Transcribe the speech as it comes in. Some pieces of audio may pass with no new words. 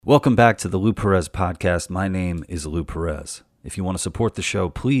Welcome back to the Lou Perez podcast. My name is Lou Perez. If you want to support the show,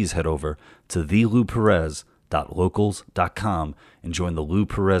 please head over to thelouperez.locals.com and join the Lou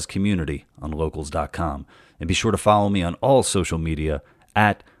Perez community on locals.com. And be sure to follow me on all social media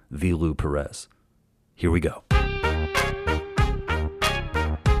at the Lou Perez. Here we go.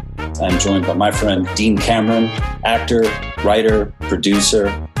 I'm joined by my friend Dean Cameron, actor, writer,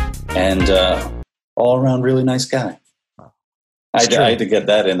 producer, and all around really nice guy. I had to get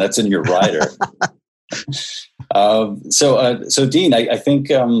that in. That's in your rider. So Dean, I think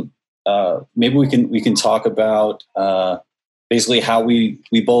maybe we can talk about basically how we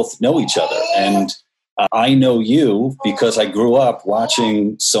both know each other. And I know you because I grew up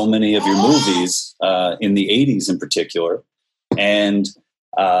watching so many of your movies in the 80s in particular. And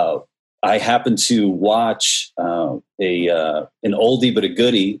I happened to watch an oldie but a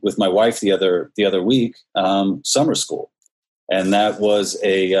goodie with my wife the other week, Summer School. And that was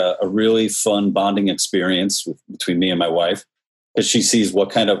a really fun bonding experience between me and my wife, because she sees what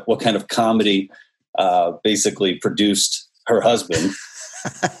kind of comedy basically produced her husband,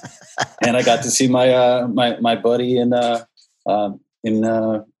 and I got to see my buddy in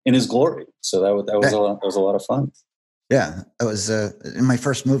his glory. So that was a lot of fun. Yeah, it was in my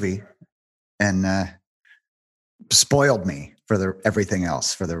first movie, and spoiled me for everything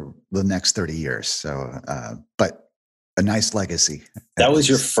else for the next 30 years. So, but. A nice legacy. That was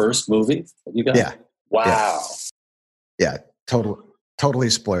your first movie that you got? Yeah. Wow. Yeah. Totally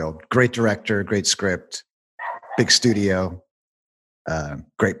spoiled. Great director, great script, big studio,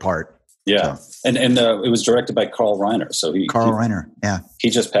 great part. Yeah. So. And it was directed by Carl Reiner. So Carl Reiner. Yeah. He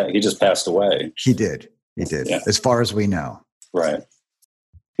just passed away. He did. Yeah. As far as we know. Right.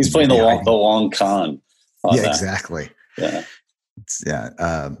 He's playing the long con. Yeah, exactly. Yeah.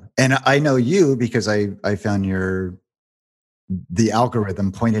 Yeah. And I know you because I found the algorithm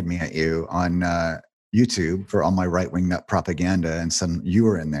pointed me at you on YouTube for all my right-wing nut propaganda, and you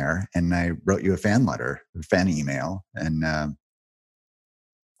were in there, and I wrote you a fan email, and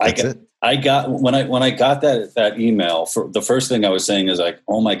I got when I got that email, for the first thing I was saying is like,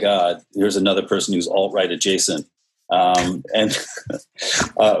 oh my God, here's another person who's alt-right adjacent. But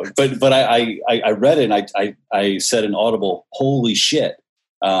I read it, and I said an audible, holy shit.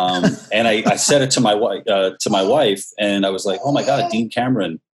 And I said it to my wife, and I was like, "Oh my God, Dean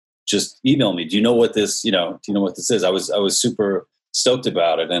Cameron just emailed me. Do you know what this is?" I was super stoked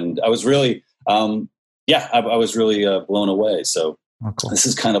about it, and I was really, I was really blown away. So cool. This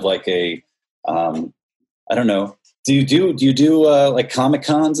is kind of like I don't know. Do you do like Comic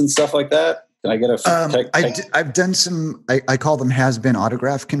Cons and stuff like that? Can I get I've done some. I call them has-been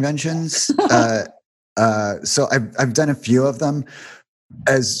autograph conventions. So I've done a few of them.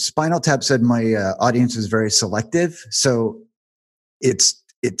 As Spinal Tap said, my audience is very selective, so it's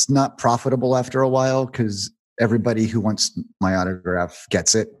not profitable after a while because everybody who wants my autograph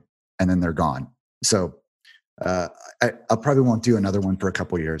gets it, and then they're gone. So I probably won't do another one for a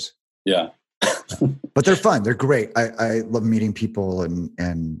couple years. Yeah, but they're fun. They're great. I love meeting people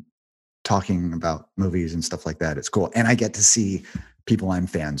and talking about movies and stuff like that. It's cool, and I get to see people I'm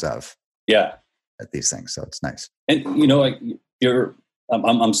fans of. Yeah, at these things, so it's nice. And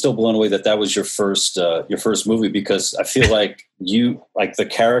I'm still blown away that was your first movie, because I feel like you, like the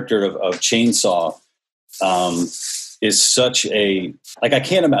character of Chainsaw, is such a, like, I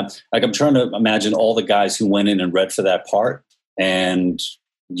can't imagine, like, I'm trying to imagine all the guys who went in and read for that part, and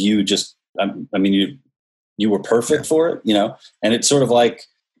you just, you were perfect for it, and it's sort of like,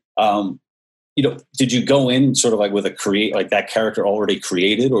 did you go in sort of like with like that character already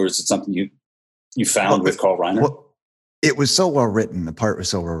created, or is it something you found with Carl Reiner? Well, it was so well written. The part was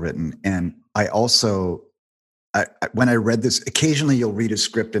so well written. And I also, when I read this, occasionally you'll read a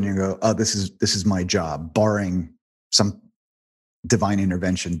script and you go, oh, this is my job, barring some divine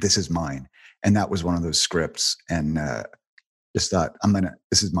intervention. This is mine. And that was one of those scripts. And just thought,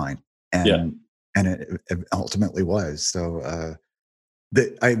 this is mine. And it ultimately was. So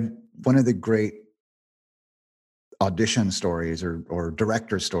one of the great audition stories or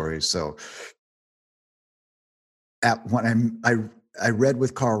director stories. So when I read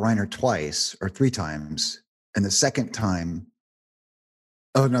with Carl Reiner twice or three times, and the second time,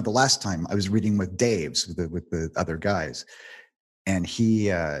 the last time I was reading with Dave's with the other guys, and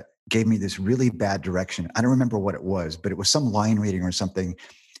he gave me this really bad direction. I don't remember what it was, but it was some line reading or something,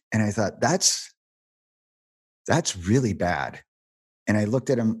 and I thought that's really bad. And I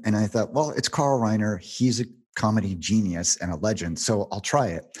looked at him and I thought, well, it's Carl Reiner. He's a comedy genius and a legend, so I'll try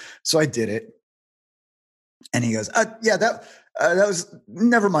it. So I did it. And he goes, yeah, that was,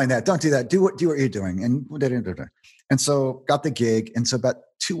 never mind that. Don't do that. Do what you're doing. And so got the gig. And so about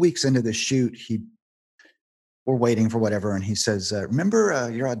 2 weeks into the shoot, we're waiting for whatever. And he says,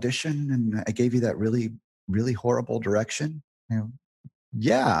 remember your audition? And I gave you that really, really horrible direction.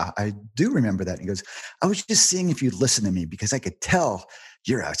 Yeah, I do remember that. And he goes, I was just seeing if you'd listen to me because I could tell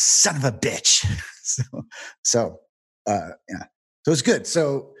you're a son of a bitch. Yeah. So it's good.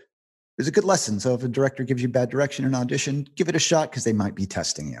 So it's a good lesson. So if a director gives you bad direction in an audition, give it a shot because they might be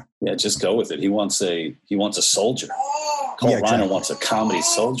testing you. Yeah, just go with it. He wants a soldier. Carl Reiner wants a comedy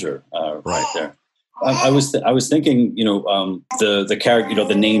soldier right there. I was thinking, the character,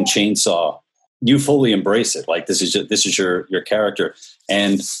 the name Chainsaw, you fully embrace it. Like this is your character.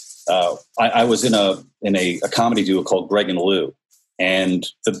 And I was in a comedy duo called Greg and Lou, and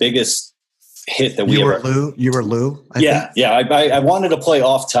the biggest hit that you were Lou. I think. I wanted to play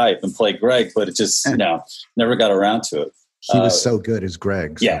off type and play Greg, but it just never got around to it. He was so good as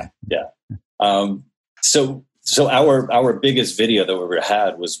Greg. So. Yeah. So our biggest video that we ever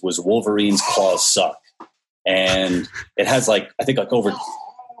had was Wolverine's Claws Suck, and it has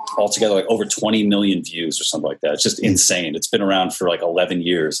altogether over 20 million views or something like that. It's just insane. It's been around for 11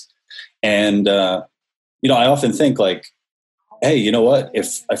 years, and I often think hey, you know what?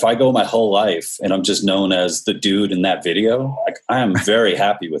 If I go my whole life and I'm just known as the dude in that video, I am very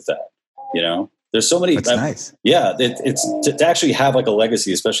happy with that. There's so many. That's nice. Yeah, it's to actually have a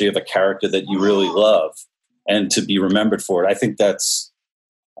legacy, especially of a character that you really love, and to be remembered for it. I think that's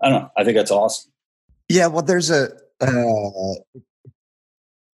awesome. Yeah, well, there's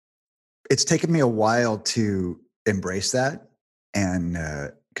it's taken me a while to embrace that, and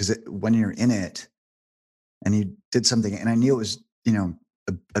because when you're in it and you did something, and I knew it was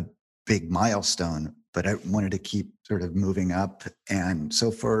a big milestone, but I wanted to keep sort of moving up, and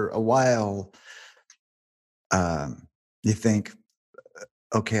so for a while, you think,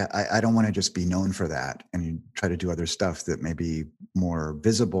 okay, I don't want to just be known for that, and you try to do other stuff that may be more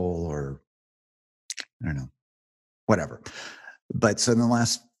visible, or I don't know, whatever. But so in the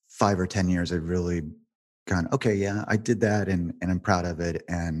last 5 or 10 years, I've really gone, okay, yeah, I did that, and I'm proud of it,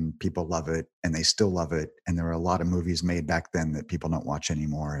 and people love it, and they still love it. And there were a lot of movies made back then that people don't watch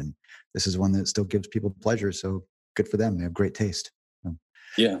anymore, and this is one that still gives people pleasure. So good for them; they have great taste.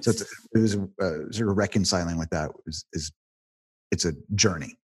 Yeah. So it was sort of reconciling with that. It's a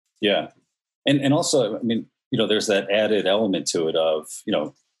journey. Yeah, and also, I mean, there's that added element to it of,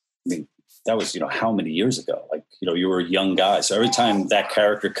 that was, how many years ago? You were a young guy. So every time that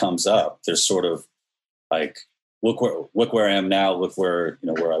character comes up, there's sort of look where I am now. Look where,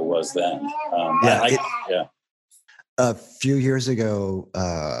 where I was then. A few years ago,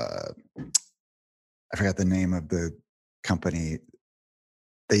 I forgot the name of the company.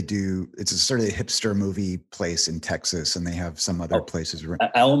 It's a sort of a hipster movie place in Texas, and they have some other places.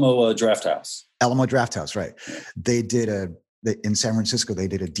 Alamo Draft House. Alamo Draft House, right. They did in San Francisco, they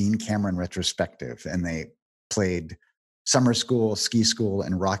did a Dean Cameron retrospective, and they played Summer School, Ski School,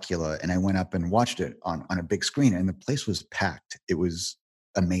 and Rockula. And I went up and watched it on a big screen, and the place was packed. It was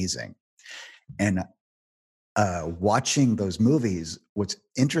amazing. And watching those movies, what's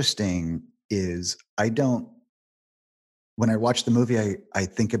interesting is when I watch the movie, I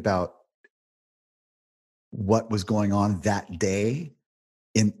think about what was going on that day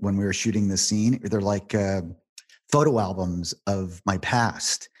when we were shooting the scene. They're like photo albums of my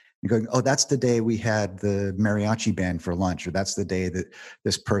past. You're going, oh, that's the day we had the mariachi band for lunch, or that's the day that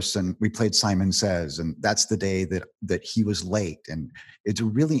this person, we played Simon Says, and that's the day that he was late. And it's a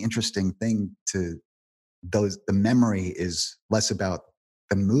really interesting thing the memory is less about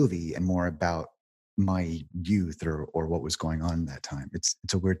the movie and more about my youth or what was going on in that time. It's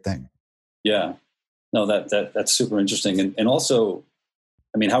a weird thing. Yeah, no, that's super interesting. And also,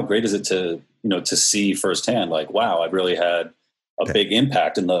 I mean, how great is it to see firsthand, wow, I've really had a big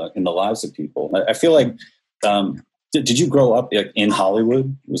impact in the lives of people. I feel like, did you grow up in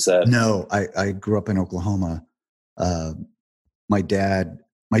Hollywood? Was that? No, I grew up in Oklahoma. My dad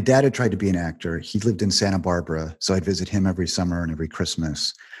had tried to be an actor. He lived in Santa Barbara, so I'd visit him every summer and every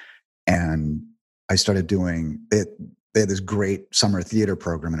Christmas. And I started doing it. They had this great summer theater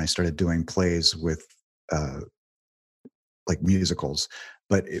program, and I started doing plays with musicals,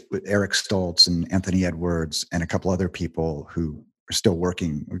 but with Eric Stoltz and Anthony Edwards and a couple other people who are still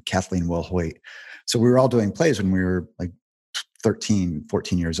working, Kathleen Wilhoit. So we were all doing plays when we were 13,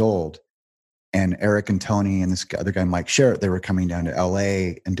 14 years old. And Eric and Tony and this other guy, Mike Sherritt, they were coming down to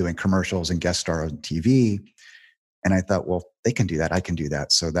LA and doing commercials and guest star on TV. And I thought, well, they can do that. I can do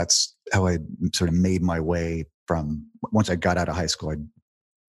that. So that's how I sort of made my way from once I got out of high school. I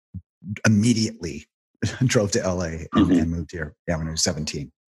immediately drove to LA and moved here. Yeah, when I was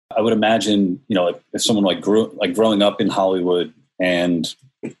 17. I would imagine, like if someone growing up in Hollywood, and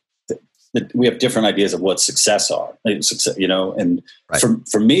we have different ideas of what success are, and right.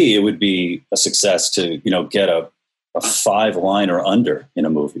 for me, it would be a success to, get a 5-line or under in a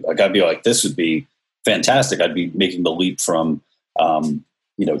movie. Like I'd be like, this would be fantastic. I'd be making the leap from,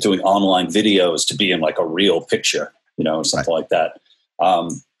 doing online videos to being like a real picture, something like that.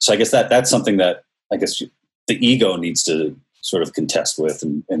 So I guess that's something that I guess the ego needs to sort of contest with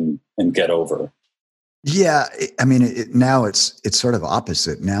and get over. Yeah, I mean, now it's sort of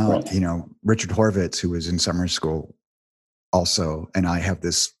opposite. Now, right. Richard Horvitz, who was in summer school, also, and I have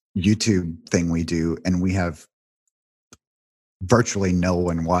this YouTube thing we do, and we have virtually no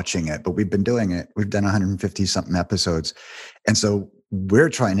one watching it, but we've been doing it. We've done 150 something episodes, and so we're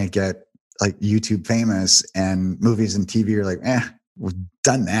trying to get like YouTube famous, and movies and TV are like, we've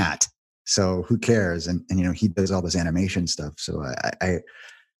done that, so who cares? And he does all this animation stuff. So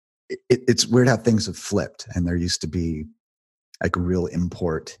it's weird how things have flipped, and there used to be like real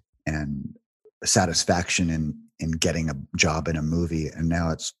import and satisfaction in getting a job in a movie, and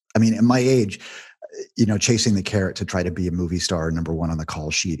now it's, I mean, at my age, chasing the carrot to try to be a movie star, number one on the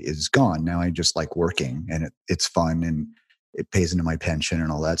call sheet, is gone. Now I just like working, and it's fun, and it pays into my pension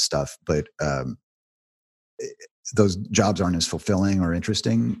and all that stuff. But those jobs aren't as fulfilling or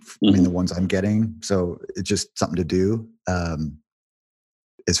interesting. Mm-hmm. I mean, the ones I'm getting, so it's just something to do.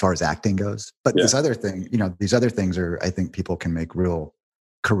 As far as acting goes. But this other thing, these other things are, I think people can make real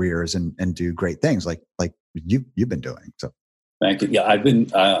careers and do great things like you've been doing. So thank you. Yeah, I've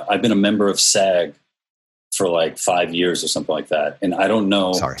been a member of SAG for like 5 years or something like that. And I don't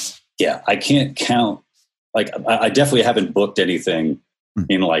know. Sorry. Yeah, I can't count. Like I definitely haven't booked anything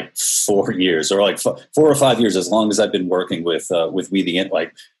in like 4 years, or like 4 or 5 years, as long as I've been working with We the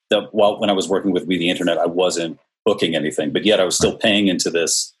Internet. When I was working with We the Internet, I wasn't booking anything, but yet I was still paying into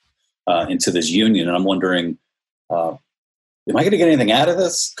this union, and I'm wondering, am I going to get anything out of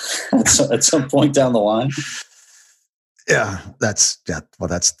this at some point down the line? Yeah, that's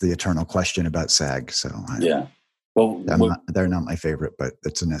the eternal question about SAG. So well, they're not my favorite, but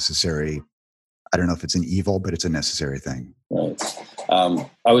it's a necessary. I don't know if it's an evil, but it's a necessary thing. Right.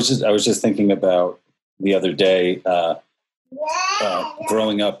 I was just thinking about the other day.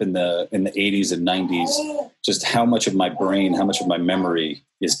 Growing up in the 80s and 90s, just how much of my brain, how much of my memory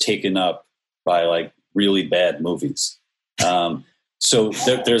is taken up by like really bad movies. So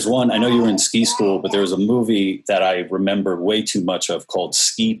there's one, I know you were in ski school, but there was a movie that I remember way too much of called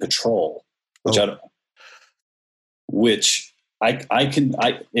Ski Patrol, which I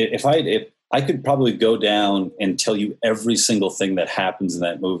could probably go down and tell you every single thing that happens in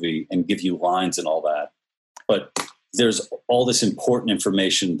that movie and give you lines and all that. But there's all this important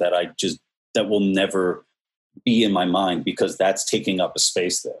information that will never be in my mind because that's taking up a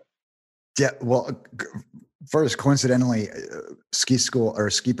space there. Yeah. Well, first, coincidentally, Ski School or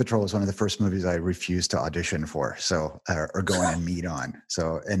Ski Patrol is one of the first movies I refused to audition for. So, or go in and meet on.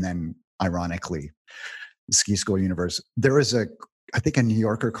 So, and then ironically, the Ski School universe, there was I think a New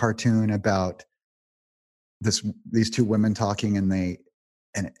Yorker cartoon about these two women talking, and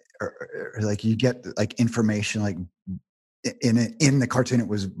like you get like information, like in the cartoon, it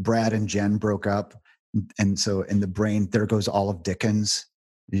was Brad and Jen broke up. And so in the brain, there goes all of Dickens.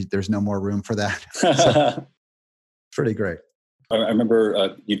 There's no more room for that. So, pretty great. I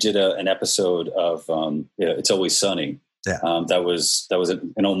remember you did an episode of It's Always Sunny. Yeah. That was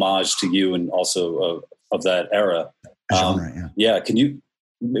an homage to you and also of that era. Genre, yeah. Can you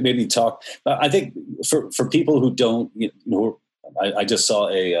maybe talk? I think for people who don't, I just saw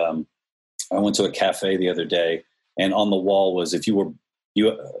I went to a cafe the other day, and on the wall was if you were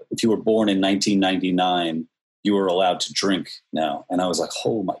born in 1999, you were allowed to drink now. And I was like,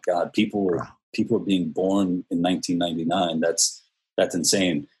 oh my God, people are being born in 1999. That's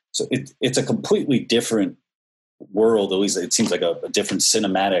insane. So it's a completely different world. At least it seems like a different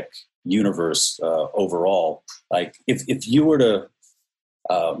cinematic universe overall. Like if you were to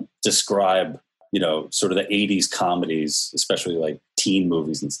describe, sort of the 80s comedies, especially like teen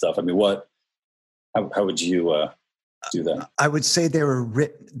movies and stuff, I mean, how would you do that? I would say they were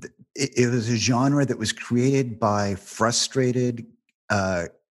written. It was a genre that was created by frustrated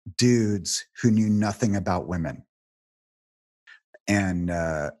dudes who knew nothing about women, and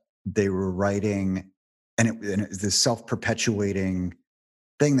they were writing, and it was this self-perpetuating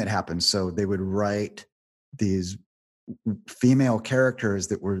thing that happened. So they would write these female characters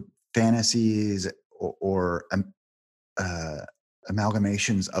that were fantasies or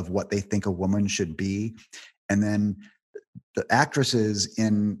amalgamations of what they think a woman should be. And then the actresses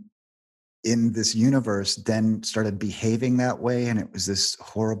in in this universe then started behaving that way, and it was this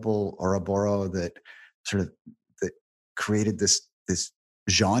horrible Ouroboros that sort of that created this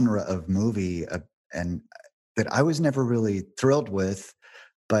genre of movie, and that I was never really thrilled with.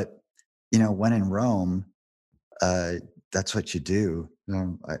 But when in Rome, that's what you do.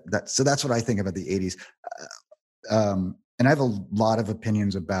 So that's what I think about the '80s. And I have a lot of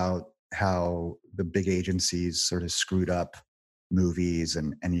opinions about how the big agencies sort of screwed up movies,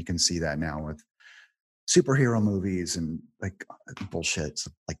 and you can see that now with superhero movies and like bullshit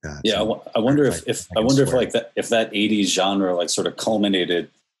stuff like that. Yeah, So I wonder if swear. like that '80s genre like sort of culminated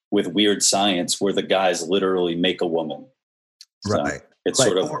with Weird Science, where the guys literally make a woman. So Right. it's Right.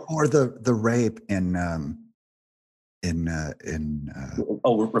 sort of Or the rape in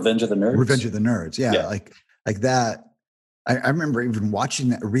Revenge of the Nerds. Revenge of the Nerds. Yeah, Yeah. like that. I remember even watching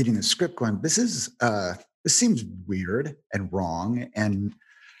that, reading the script, going, "This seems weird and wrong," and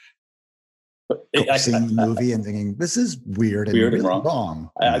seeing the movie and thinking, "This is weird and really wrong."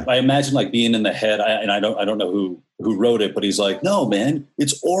 I imagine like being in the head, and I don't know who wrote it, but he's like, "No, man,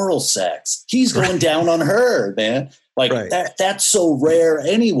 it's oral sex. He's going down on her, man. Like that's so rare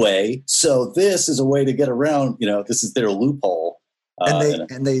anyway. So this is a way to get around. This is their loophole."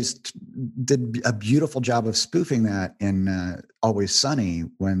 And they did a beautiful job of spoofing that in Always Sunny.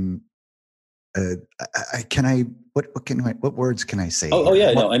 When what words can I say? Oh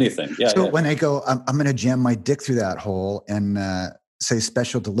yeah, no, anything. Yeah. So when I go, I'm going to jam my dick through that hole and say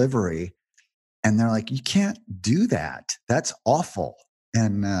special delivery, and they're like, "You can't do that. That's awful."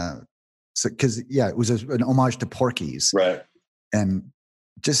 And so because it was an homage to Porky's, right? And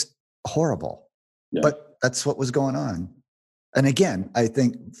just horrible. Yeah. But that's what was going on. And again, I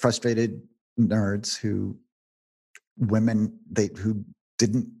think frustrated nerds who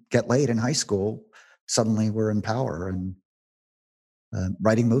didn't get laid in high school suddenly were in power and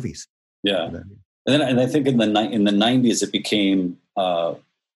writing movies. Yeah, and I think in the 90s it became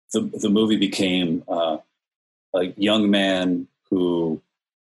the movie became a young man who,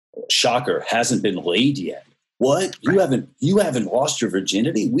 shocker, hasn't been laid yet. What? Right. You haven't lost your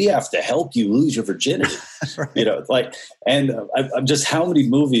virginity? We have to help you lose your virginity. Right. I'm just, how many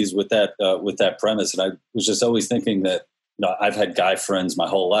movies with that premise? And I was just always thinking that, I've had guy friends my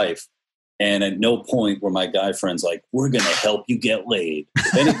whole life, and at no point were my guy friends like, "We're going to help you get laid."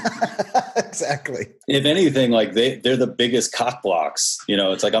 Exactly. If anything, like they're the biggest cock blocks.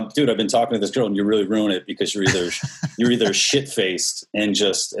 It's like, I've been talking to this girl and you really ruin it because you're either shit faced and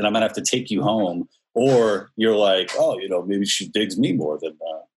I'm going to have to take you home. Or you're like, oh, maybe she digs me more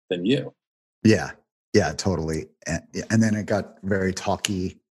than you. Yeah, totally. And then it got very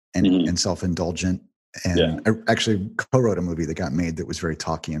talky and self-indulgent. And I actually co-wrote a movie that got made that was very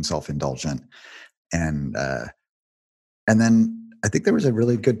talky and self-indulgent. And then I think there was a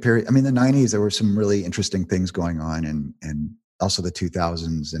really good period. I mean, the 90s, there were some really interesting things going on, and also the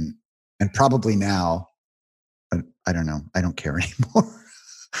 2000s, and probably now, but I don't know. I don't care anymore.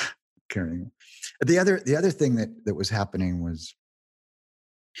 The other thing that was happening was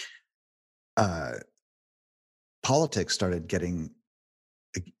politics started getting,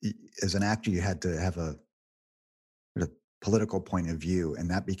 as an actor, you had to have a political point of view, and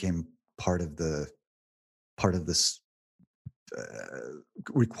that became part of this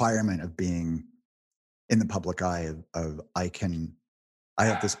requirement of being in the public eye of I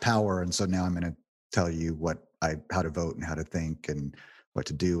have this power, and so now I'm going to tell you how to vote and how to think and what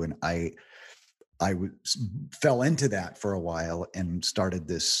to do. And I fell into that for a while and started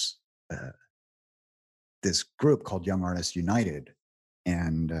this group called Young Artists United,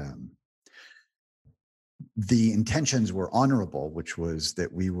 and the intentions were honorable, which was that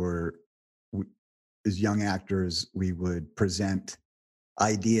as young actors, we would present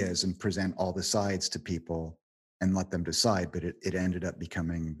ideas and present all the sides to people and let them decide. But it ended up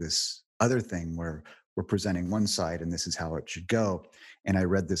becoming this other thing where we're presenting one side and this is how it should go. And I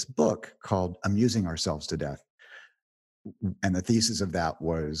read this book called Amusing Ourselves to Death. And the thesis of that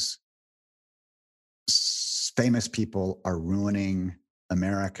was famous people are ruining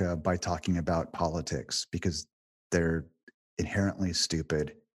America by talking about politics because they're inherently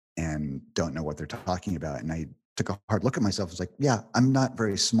stupid and don't know what they're talking about. And I took a hard look at myself. I was like, yeah, I'm not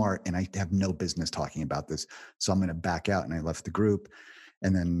very smart and I have no business talking about this. So I'm going to back out. And I left the group.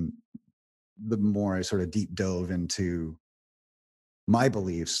 And then the more I sort of deep dove into my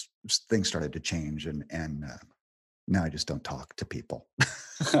beliefs, things started to change. And now I just don't talk to people.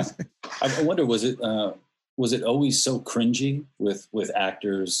 I wonder, was it always so cringy with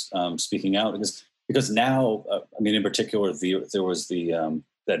actors speaking out? Because now, in particular, there was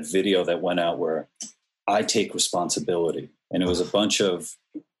that video that went out where I take responsibility, and it was a bunch of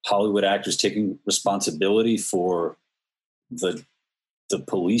Hollywood actors taking responsibility for the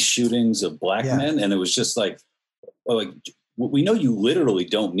police shootings of black men, and it was just like, well, like, we know you literally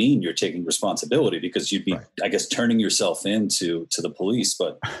don't mean you're taking responsibility, because you'd be, right, I guess, turning yourself into the police.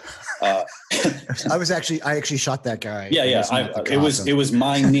 But I actually shot that guy. Yeah. It was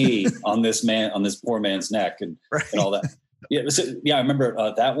my knee on this poor man's neck, and all that. I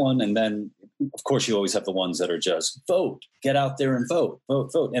remember that one. And then, of course, you always have the ones that are just vote, get out there and vote.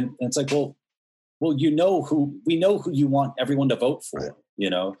 And it's like, well, we know who you want everyone to vote for, right, you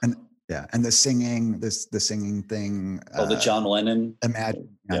know? And the singing thing. The John Lennon. Imagine.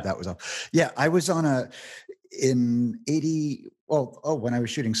 That was all. Yeah. I was on in 80. When I was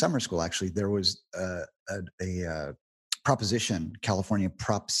shooting Summer School, actually, there was a proposition, California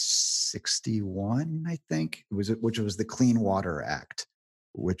Prop 61, I think, which was the Clean Water Act,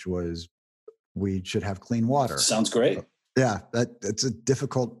 which was, we should have clean water. Sounds great. That's a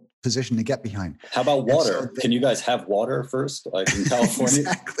difficult position to get behind. How about water? Can you guys have water first, like in California?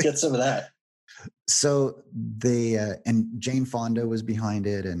 Exactly. Get some of that. So they and Jane Fonda was behind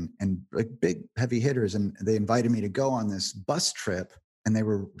it, and like big heavy hitters, and they invited me to go on this bus trip, and they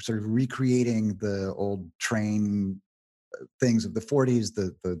were sort of recreating the old train things of the 40s,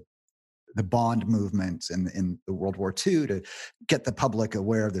 the Bond movement in the World War II, to get the public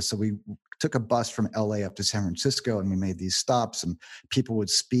aware of this. So we took a bus from LA up to San Francisco, and we made these stops, and people would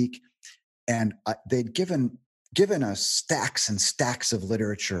speak. And they'd given us stacks and stacks of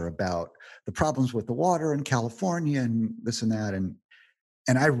literature about the problems with the water in California and this and that. And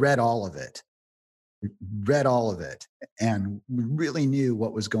I read all of it, and we really knew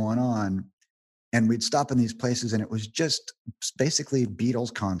what was going on. And we'd stop in these places, and it was just basically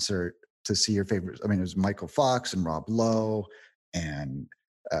Beatles concert to see your favorites. I mean, it was Michael Fox and Rob Lowe and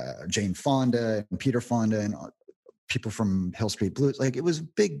Jane Fonda and Peter Fonda and people from Hill Street Blues. Like, it was a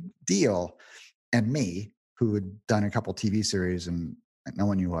big deal. And me, who had done a couple TV series, and no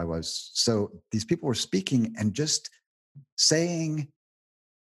one knew who I was. So these people were speaking and just saying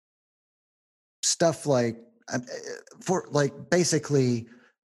stuff like, basically,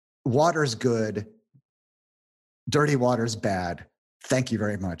 water's good, dirty water's bad, thank you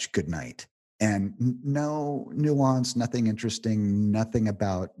very much, good night. And no nuance, nothing interesting, nothing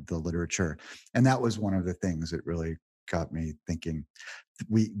about the literature. And that was one of the things that really got me thinking,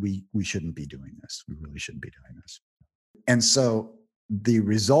 we shouldn't be doing this. We really shouldn't be doing this. And so the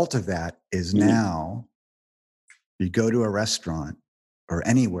result of that is, now you go to a restaurant or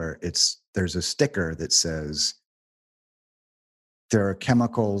anywhere, there's a sticker that says, there are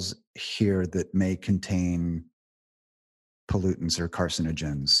chemicals here that may contain pollutants or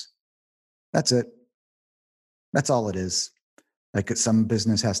carcinogens. That's it. That's all it is. Like, some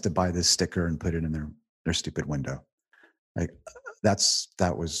business has to buy this sticker and put it in their stupid window. Like, that's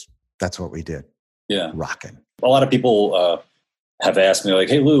what we did. Yeah. Rocking. A lot of people have asked me, like,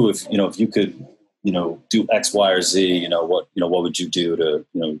 hey, Lou, if you could, do X, Y, or Z, what would you do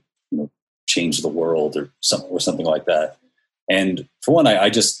to, change the world or something like that. And for one, I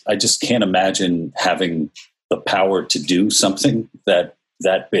just can't imagine having the power to do something that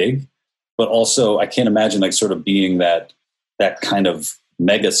big, but also I can't imagine, like, sort of being that kind of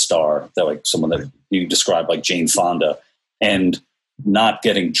mega star, that, like, someone that you described, like Jane Fonda, and not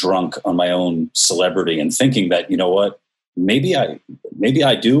getting drunk on my own celebrity and thinking that, you know what, maybe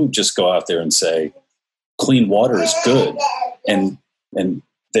I do just go out there and say, clean water is good. And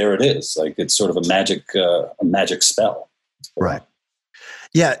there it is. Like, it's sort of a magic spell. Right.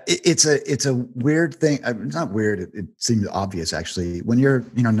 Yeah. It's a weird thing. It's not weird. It seems obvious, actually. When you're,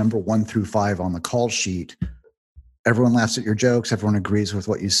 number 1 through 5 on the call sheet, everyone laughs at your jokes. Everyone agrees with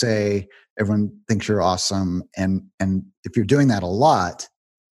what you say. Everyone thinks you're awesome. And if you're doing that a lot,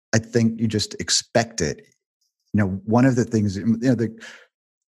 I think you just expect it. One of the things,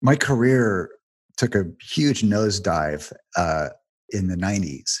 my career took a huge nosedive in the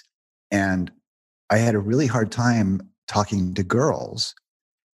 90s. And I had a really hard time talking to girls,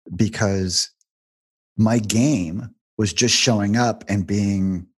 because my game was just showing up and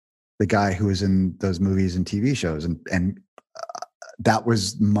being the guy who was in those movies and TV shows. And that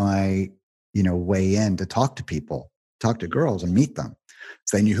was my, way in to talk to people, talk to girls and meet them.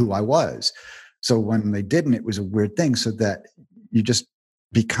 So they knew who I was. So when they didn't, it was a weird thing. So that you just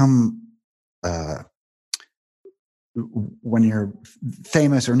become, when you're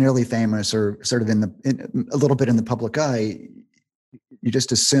famous or nearly famous, or sort of a little bit in the public eye, you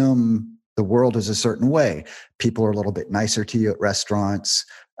just assume the world is a certain way. People are a little bit nicer to you at restaurants.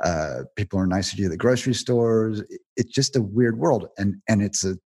 People are nicer to you at the grocery stores. It's just a weird world. And it's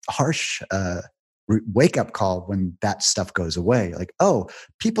a harsh wake up call when that stuff goes away. Like, oh,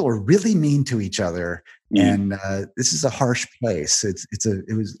 people are really mean to each other, and this is a harsh place.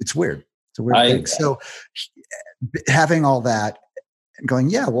 It's weird. It's a weird thing. So having all that, going,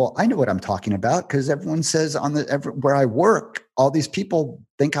 yeah, well, I know what I'm talking about because everyone says where I work, all these people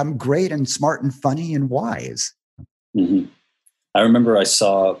think I'm great and smart and funny and wise. Mm-hmm. I remember I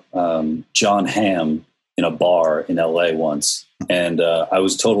saw John Hamm in a bar in LA once, and I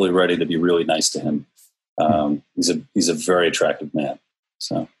was totally ready to be really nice to him. He's a very attractive man,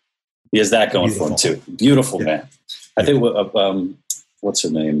 so he has that going for him too. Beautiful man. I think what's her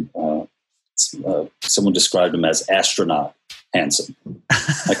name? Someone described him as astronaut handsome.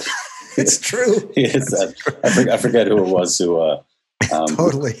 It's true. He is that. I forget who it was who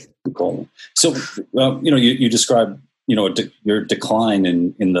totally who called him. So you described your decline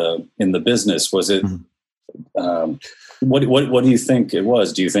in the business. Was it? What do you think it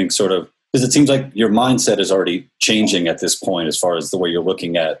was? Do you think sort of, because it seems like your mindset is already changing at this point as far as the way you're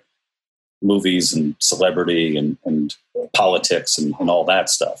looking at movies and celebrity and politics and all that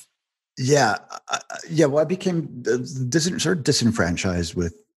stuff. Yeah. Well, I became sort of disenfranchised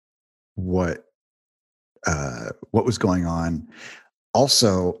with what was going on.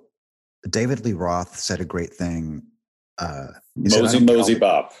 Also, David Lee Roth said a great thing. Mosey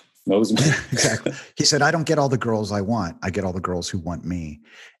Bob. Exactly. He said, I don't get all the girls I want. I get all the girls who want me.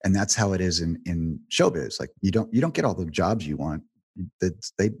 And that's how it is in showbiz. Like you don't get all the jobs you want.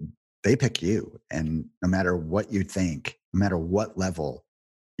 They pick you. And no matter what you think, no matter what level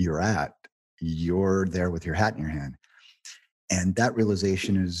you're at, you're there with your hat in your hand. And that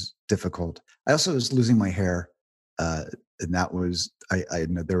realization is difficult. I also was losing my hair. And that was, I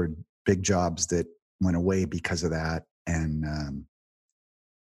know there were big jobs that went away because of that. And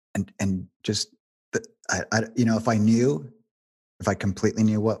just, if I completely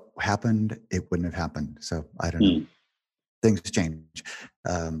knew what happened, it wouldn't have happened. So I don't know. Things change.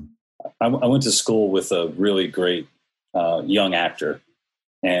 I went to school with a really great young actor,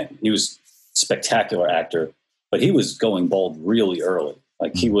 and he was a spectacular actor, but he was going bald really early.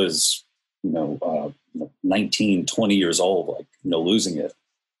 Like he was, 19, 20 years old, like, losing it.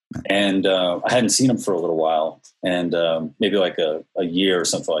 And I hadn't seen him for a little while, and maybe like a year or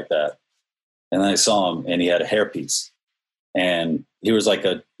something like that. And then I saw him, and he had a hairpiece, and he was like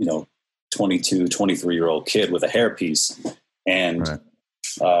a 22, 23-year-old kid with a hairpiece, and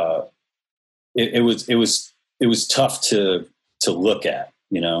it was tough to look at,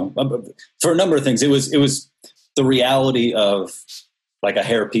 for a number of things. It was the reality of like a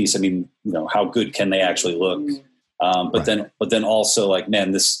hairpiece. I mean, how good can they actually look? But then also like,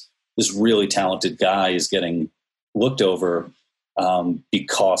 man, this really talented guy is getting looked over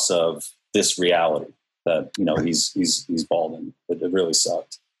because of this reality that, he's bald, and it really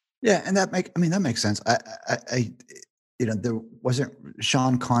sucked. Yeah. And that makes sense. I there wasn't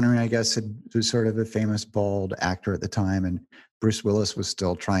Sean Connery, I guess, was sort of a famous bald actor at the time. And Bruce Willis was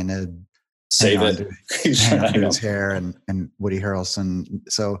still trying to save it, hang on to his hair, and Woody Harrelson.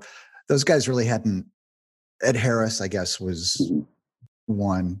 So those guys really hadn't. Ed Harris, I guess, was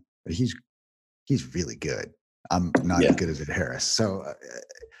one, but he's really good. I'm not as good as Ed Harris. So,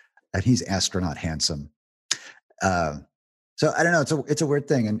 and he's astronaut handsome. So I don't know. It's a weird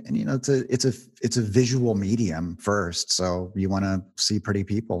thing, and it's a visual medium first. So you want to see pretty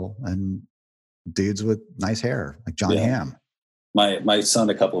people and dudes with nice hair, like John Hamm. My son,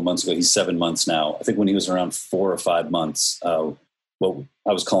 a couple of months ago, he's 7 months now. I think when he was around 4 or 5 months, I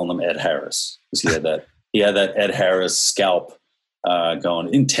was calling him Ed Harris because he had that Ed Harris scalp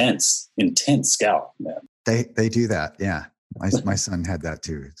going, intense scalp, man. They do that, yeah. My son had that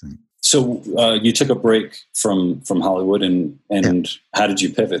too. So you took a break from Hollywood, and how did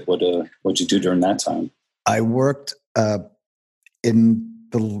you pivot? What'd you do during that time? I worked in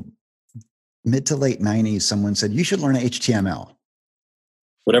the mid to late 90s. Someone said you should learn HTML.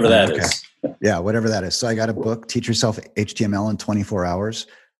 Whatever that is. Yeah, whatever that is. So I got a book, Teach Yourself HTML in 24 hours.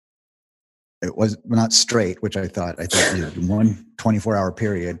 It was not straight, which I thought you did one 24-hour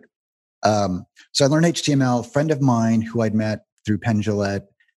period. So I learned HTML. A friend of mine who I'd met through Penn Jillette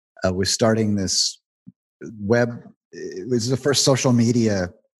was starting this web. It was the first social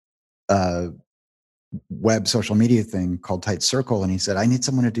media, web social media thing called Tight Circle. And he said, I need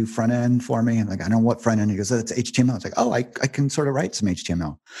someone to do front end for me. And like, I don't know what front end. He goes, that's HTML. It's like, oh, I can sort of write some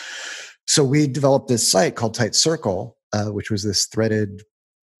HTML. So we developed this site called Tight Circle, which was this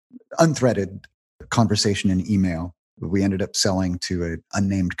unthreaded conversation in email. We ended up selling to an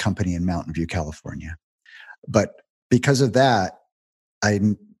unnamed company in Mountain View, California. But because of that, I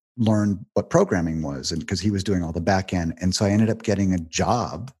learned what programming was, and because he was doing all the back end. And so I ended up getting a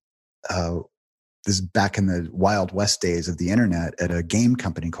job this is back in the Wild West days of the internet at a game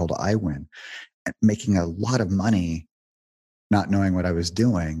company called iWin, making a lot of money, not knowing what I was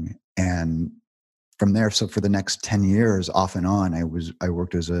doing. And from there, so for the next 10 years, off and on, I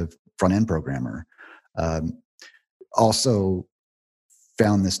worked as a front end programmer. Also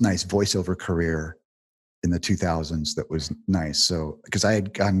found this nice voiceover career in the 2000s that was nice. So because I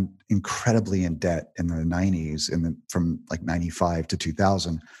had gotten incredibly in debt in the 90s, from like 95 to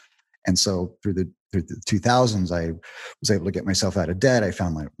 2000. And so through the 2000s, I was able to get myself out of debt. I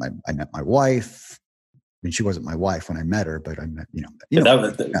found I met my wife. I mean, she wasn't my wife when I met her, but I met,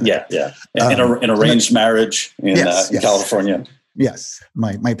 yeah. An arranged marriage in California. Yes.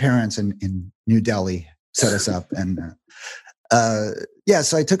 My parents in New Delhi set us up. And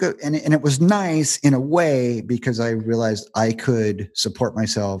so I took and it was nice in a way because I realized I could support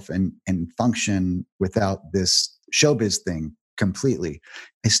myself and function without this showbiz thing completely.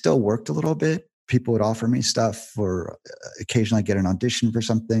 I still worked a little bit. People would offer me stuff for occasionally I get an audition for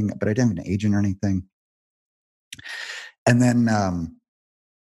something, but I didn't have an agent or anything. And then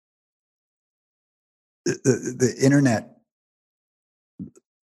the internet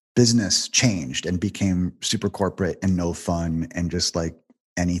business changed and became super corporate and no fun and just like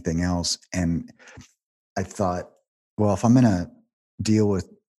anything else. And I thought, well, if I'm going to deal with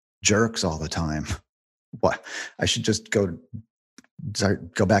jerks all the time, what I should just go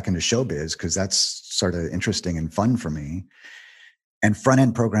back into showbiz because that's sort of interesting and fun for me. And front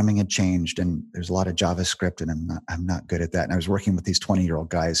end programming had changed, and there's a lot of JavaScript, and I'm not good at that. And I was working with these 20-year-old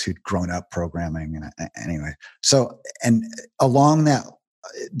guys who'd grown up programming. And anyway, so and along that,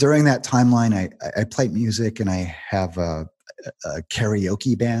 during that timeline, I played music, and I have a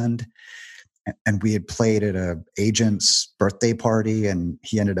karaoke band, and we had played at a agent's birthday party, and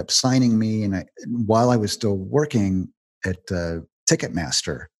he ended up signing me. And while I was still working at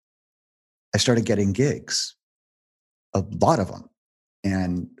Ticketmaster, I started getting gigs, a lot of them,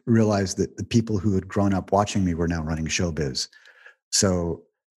 and realized that the people who had grown up watching me were now running showbiz. So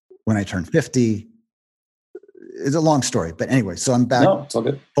when I turned 50, it's a long story, but anyway, so I'm back it's all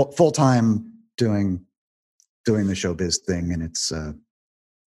good. Full time doing the showbiz thing, and it's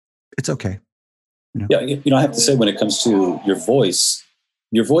okay. Yeah, I have to say, when it comes to your voice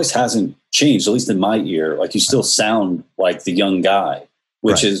hasn't changed, at least in my ear. Like, you still sound like the young guy,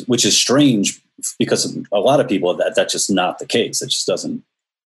 which is strange because a lot of people that's just not the case. It just doesn't.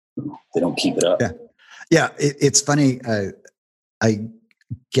 They don't keep it up. Yeah. It's funny. I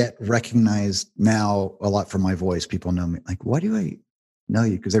get recognized now a lot for my voice. People know me. Like, why do I know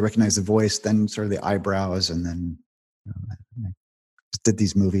you? Because they recognize the voice, then sort of the eyebrows, and then I just did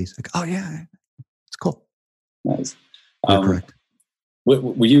these movies. Like, oh yeah, it's cool. Nice. You're correct.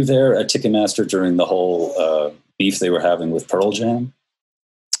 Were you there at Ticketmaster during the whole beef they were having with Pearl Jam?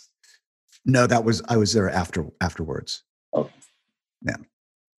 No, I was there afterwards. Oh, yeah.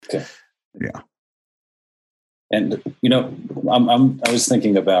 Okay. Yeah. And I was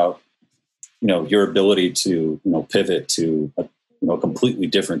thinking about your ability to pivot to a completely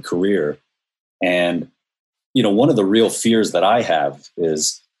different career, and one of the real fears that I have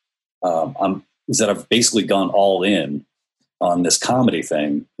is that I've basically gone all in on this comedy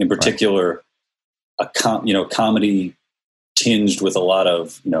thing, in particular, comedy tinged with a lot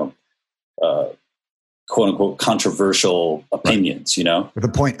of quote unquote controversial opinions. With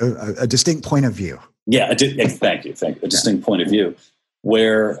a distinct point of view. Yeah, thank you. A distinct point of view,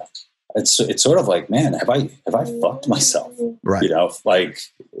 where it's sort of like, man, have I fucked myself? Right. Like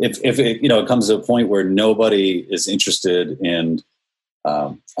if it comes to a point where nobody is interested in,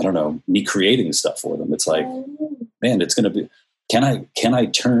 I don't know, me creating stuff for them. It's like, man, it's going to be. Can I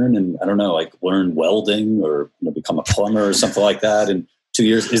turn and, I don't know, like learn welding or become a plumber or something like that in 2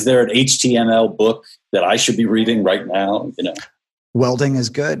 years? Is there an HTML book that I should be reading right now? Welding is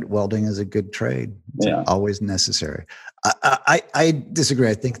good. Welding is a good trade. It's always necessary. I disagree.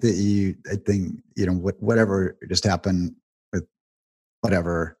 I think whatever just happened with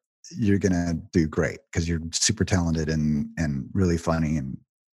whatever, you're going to do great because you're super talented and really funny and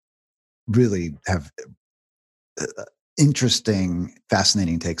really have interesting,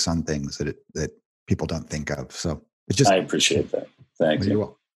 fascinating takes on things that people don't think of. So it's just. I appreciate that. Thank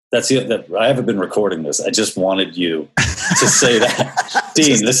you. That's it. That I haven't been recording this. I just wanted you to say that,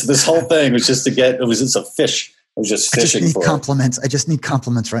 Dean. This whole thing was just it was just a fish. I was just fishing for compliments. I just need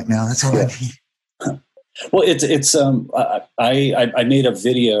compliments right now. That's all I need. Well, it's I made a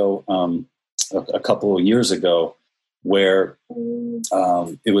video a couple of years ago where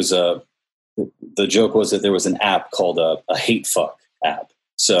it was the joke was that there was an app called a hate fuck app.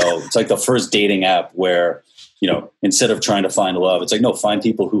 So it's like the first dating app where instead of trying to find love, it's like, no, find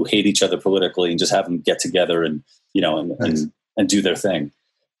people who hate each other politically and just have them get together and, and do their thing.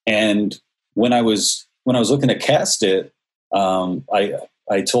 And when I was looking to cast it,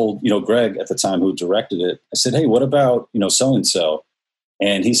 I told, Greg at the time who directed it, I said, hey, what about, so-and-so?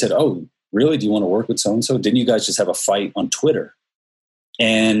 And he said, oh, really? Do you want to work with so-and-so? Didn't you guys just have a fight on Twitter?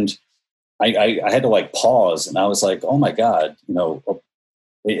 And I had to like pause, and I was like, oh my God,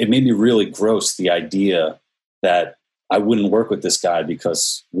 it made me really gross, the idea that I wouldn't work with this guy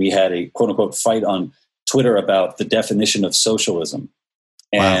because we had a quote unquote fight on Twitter about the definition of socialism.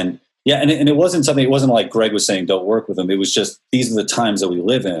 And yeah, and it wasn't something, it wasn't like Greg was saying, don't work with him. It was just, these are the times that we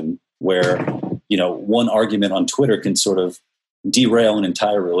live in where, one argument on Twitter can sort of derail an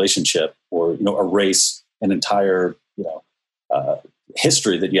entire relationship or, erase an entire,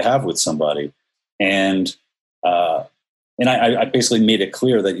 history that you have with somebody. And I basically made it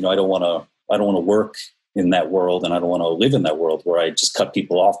clear that, I don't want to work in that world, and I don't want to live in that world where I just cut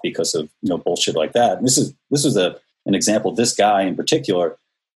people off because of, bullshit like that. And this was an example. This guy in particular,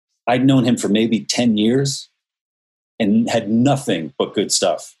 I'd known him for maybe 10 years and had nothing but good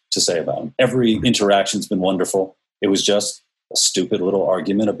stuff to say about him. Every interaction's been wonderful. It was just a stupid little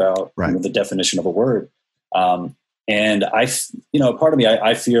argument about the definition of a word. And part of me,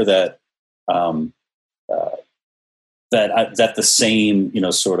 I fear that, that the same,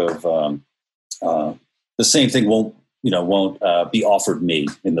 the same thing won't be offered me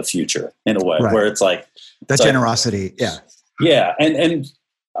in the future in a way where it's like that generosity. Yeah. And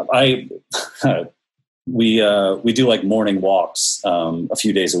we do like morning walks, a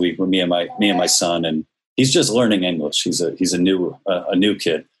few days a week with me and my son, and he's just learning English. He's a new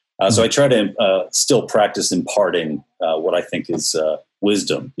kid. So I try to still practice imparting what I think is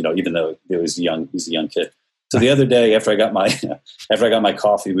wisdom, even though he's a young kid. So the other day, after I got my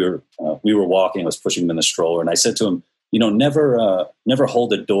coffee, we were walking. I was pushing him in the stroller, and I said to him, never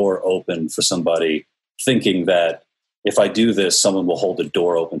hold a door open for somebody, thinking that if I do this, someone will hold a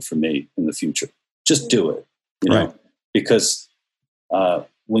door open for me in the future. Just do it, because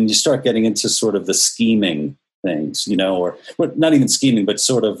when you start getting into sort of the scheming things, or not even scheming, but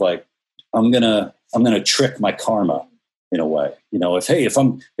sort of like, I'm gonna trick my karma in a way, if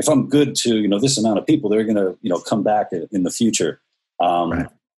I'm good to, this amount of people, they're going to, come back in the future.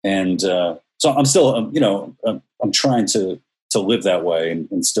 And so I'm still, I'm trying to live that way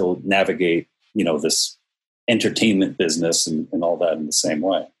and still navigate, this entertainment business and all that in the same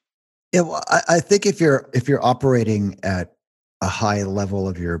way. Yeah. Well, I think if you're operating at a high level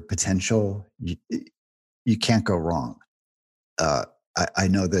of your potential, you can't go wrong. I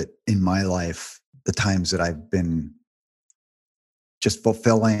know that in my life, the times that I've been just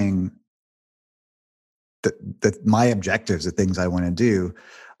fulfilling my objectives, the things I want to do,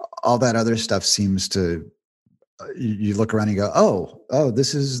 all that other stuff seems to, you look around and you go, oh,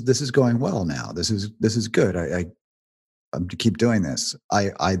 this is going well now. This is good. I'm to keep doing this.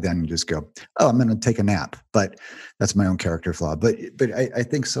 I then just go, oh, I'm going to take a nap, but that's my own character flaw. But I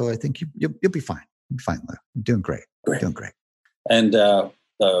think so. I think you'll be fine. You'll be fine, Lou. You're doing great. Doing great. And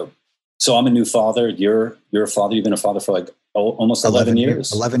so I'm a new father. You're a father. You've been a father for like almost 11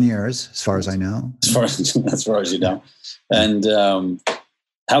 years. 11 years, as far as I know. As far as you know. And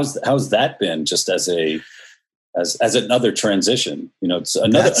how's that been? Just as another transition, it's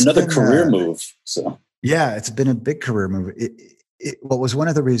another career move. So yeah, it's been a big career move. What was one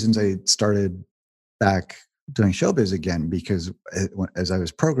of the reasons I started back doing showbiz again, because as I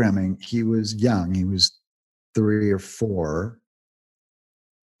was programming, he was young. He was 3 or 4.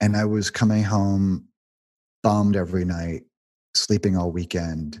 And I was coming home bummed every night, sleeping all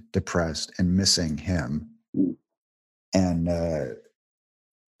weekend, depressed, and missing him. And that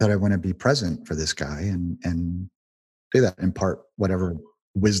I want to be present for this guy and do that, impart whatever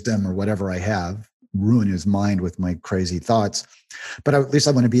wisdom or whatever I have, ruin his mind with my crazy thoughts. But at least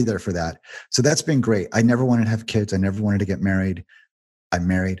I want to be there for that. So that's been great. I never wanted to have kids. I never wanted to get married. I'm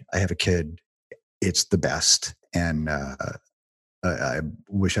married. I have a kid. It's the best. And I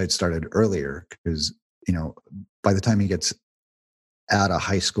wish I'd started earlier because, by the time he gets out of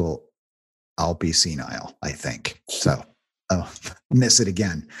high school, I'll be senile, I think. So, miss it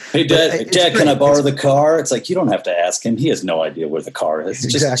again. Hey, Dad, can I borrow the car? It's like, you don't have to ask him. He has no idea where the car is.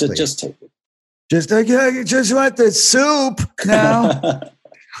 Exactly. Just take it. I just want the soup now.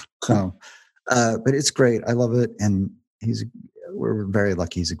 So, but it's great. I love it. And we're very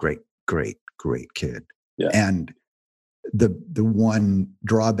lucky. He's a great, great, great kid. Yeah. And the one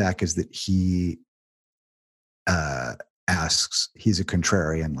drawback is that he asks, he's a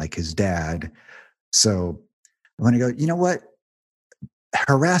contrarian like his dad. So I want to go, you know what?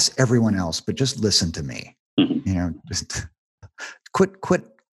 Harass everyone else, but just listen to me. Mhm. You know, just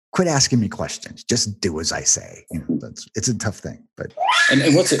quit asking me questions. Just do as I say. You know, it's a tough thing, but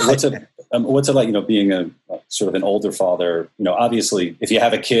And what's it like, you know, being a sort of an older father? You know, obviously, if you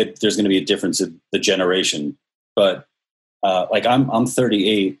have a kid, there's going to be a difference in the generation. But like I'm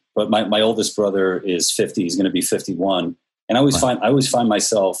 38, but my oldest brother is 50. He's going to be 51, and I always find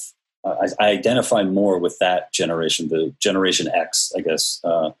myself I identify more with that generation, the Generation X, I guess,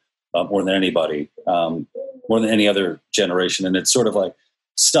 more than anybody, more than any other generation. And it's sort of like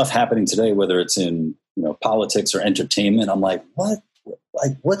stuff happening today, whether it's in, you know, politics or entertainment. I'm like, what?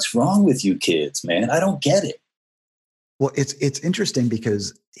 Like, what's wrong with you kids, man? I don't get it. well, it's interesting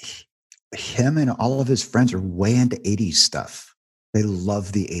because him and all of his friends are way into 80s stuff. They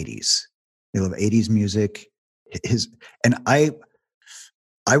love the 80s. They love 80s music. And I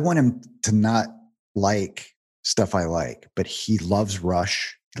want him to not like stuff I like, but he loves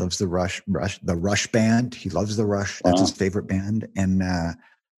Rush. He loves the Rush band. He loves the Rush. That's his favorite band. And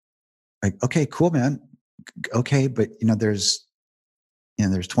like, okay, cool, man. Okay, but there's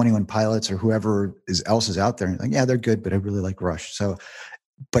 21 Pilots or whoever else is out there. And like, yeah, they're good, but I really like Rush. So,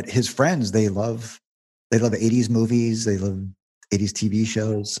 but his friends, they love 80s movies. They love 80s TV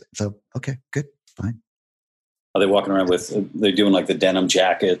shows. So, okay, good, fine. Are they walking around they're doing like the denim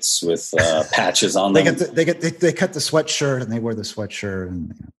jackets with patches on them? They cut the sweatshirt and they wear the sweatshirt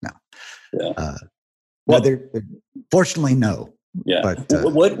and no. Yeah. Well, they're fortunately no. Yeah.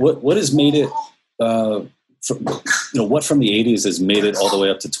 But what has made it, what from the 80s has made it all the way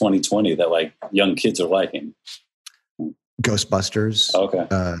up to 2020 that like young kids are liking? Ghostbusters. Okay.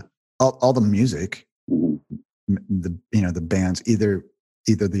 All the music, mm-hmm. the bands, either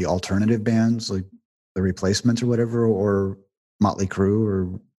the alternative bands like the Replacements or whatever, or Motley Crue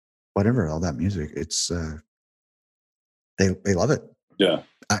or whatever, all that music. It's they love it. Yeah.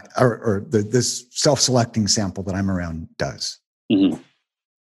 Or this self-selecting sample that I'm around does. Mm-hmm.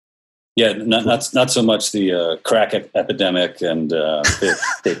 Yeah, not so much the crack epidemic and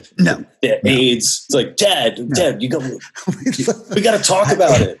the AIDS. It's like, Dad, we got to talk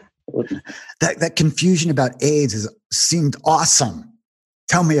about it. That confusion about AIDS seemed awesome.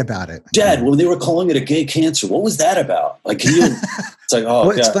 Tell me about it, Dad. When they were calling it a gay cancer, what was that about? Like, it's like, oh,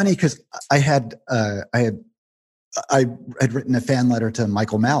 well, it's funny because I had written a fan letter to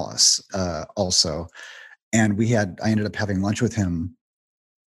Michael Malice also, and I ended up having lunch with him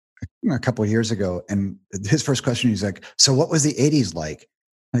a couple of years ago, and his first question, he's like, "So what was the 80s like?"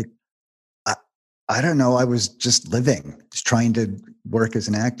 Like, I don't know. I was just living, just trying to work as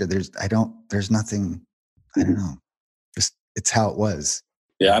an actor. There's nothing. I don't know. Just it's how it was.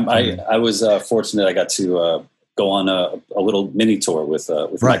 Yeah, I was fortunate. I got to go on a little mini tour with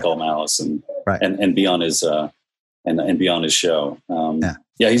right. Michael Malice and be on his and be on his show.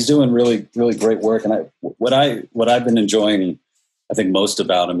 Yeah, he's doing really, really great work. And what I've been enjoying, I think most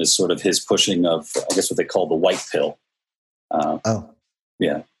about him is sort of his pushing of, I guess, what they call the white pill.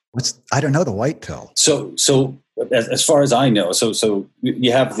 Yeah. I don't know the white pill. So as far as I know, so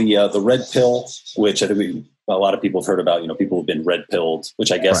you have the red pill, which I think a lot of people have heard about. People have been red pilled,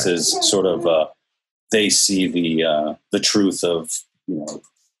 which I guess right. is sort of they see the truth of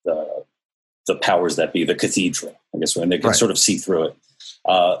the powers that be, the cathedral, I guess, and they can right. sort of see through it.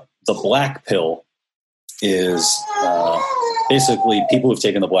 The black pill is basically people who've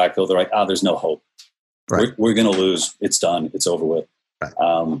taken the black pill. They're like, there's no hope. Right. We're going to lose. It's done. It's over with. Right.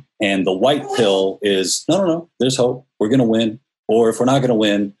 And the white pill is no, there's hope. We're going to win. Or if we're not going to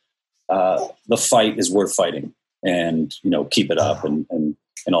win, the fight is worth fighting, and keep it up and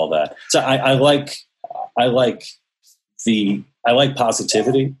all that. So I like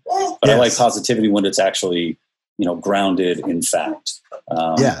positivity, but yes. I like positivity when it's actually grounded in fact.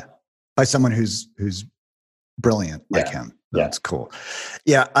 By someone who's brilliant like him. That's cool.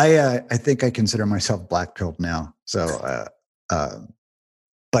 Yeah, I think I consider myself black pilled now. So.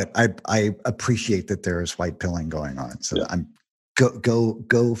 But I appreciate that there is white pilling going on. So I'm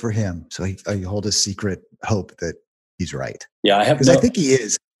go for him. So I hold a secret hope that he's right. Yeah, I think he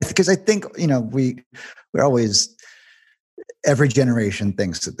is. Because I think we're always, every generation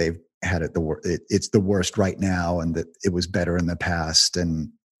thinks that they've had it it's the worst right now, and that it was better in the past, and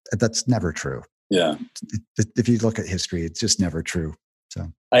that's never true. Yeah, if you look at history, it's just never true.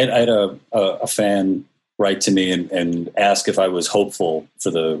 So I had a fan write to me and ask if I was hopeful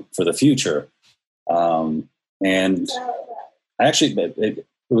for the future. And I actually, it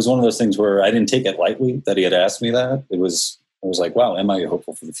was one of those things where I didn't take it lightly that he had asked me that. I was like, wow, am I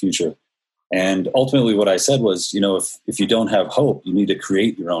hopeful for the future? And ultimately what I said was, if you don't have hope, you need to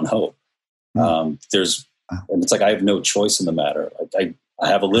create your own hope. And it's like, I have no choice in the matter. I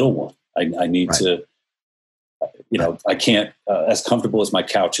have a little one. I need right. I can't, as comfortable as my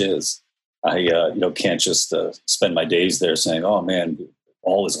couch is, I can't just spend my days there saying, "Oh man,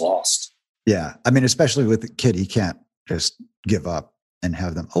 all is lost." Yeah, I mean, especially with the kid, you can't just give up and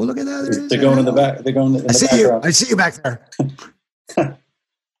have them. Oh, look at that! They're going in the back. They're going in the background. I see you back there.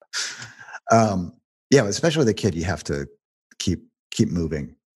 Yeah, especially with a kid, you have to keep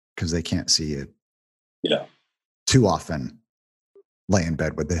moving because they can't see you. Yeah. Too often, lay in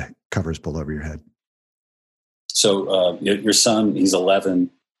bed with the covers pulled over your head. So your son, he's 11.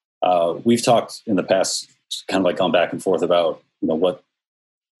 We've talked in the past, kind of like gone back and forth about what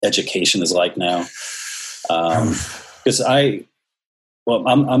education is like now. Because I'm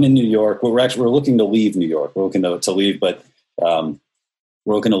in New York. We're looking to leave New York. We're looking to leave, but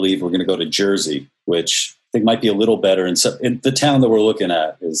we're looking to leave. We're going to go to Jersey, which I think might be a little better. And so the town that we're looking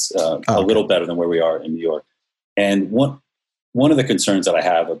at is a little better than where we are in New York. And one of the concerns that I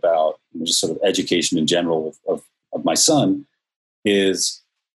have about just sort of education in general of my son is,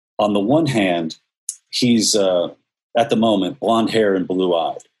 on the one hand, he's at the moment blonde hair and blue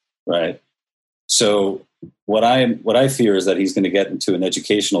eyed, right? So what I fear is that he's going to get into an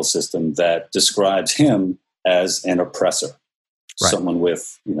educational system that describes him as an oppressor, right. Someone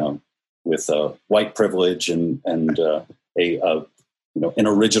with white privilege and an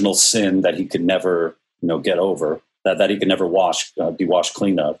original sin that he could never get over, that he could never be washed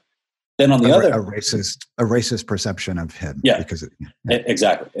clean of. Then on the other, a racist perception of him. Yeah,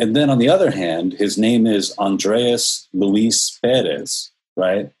 exactly. And then on the other hand, his name is Andres Luis Perez,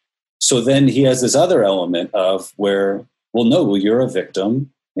 right? So then he has this other element of where, you're a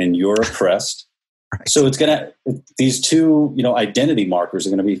victim and you're oppressed. Right. So it's these two, identity markers are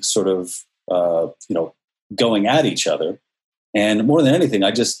going to be sort of, going at each other. And more than anything,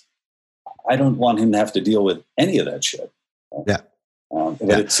 I don't want him to have to deal with any of that shit. Yeah.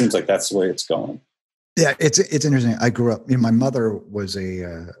 But it seems like that's the way it's going. Yeah, it's interesting. I grew up. My mother was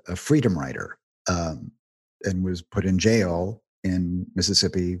a freedom rider, and was put in jail in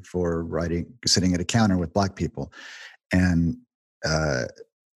Mississippi for sitting at a counter with black people, and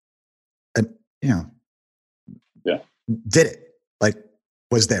did it. Like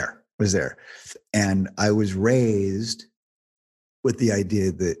was there, and I was raised with the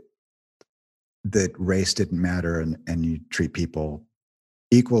idea that race didn't matter, and you treat people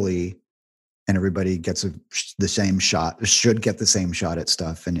equally, and everybody gets the same shot, should get the same shot at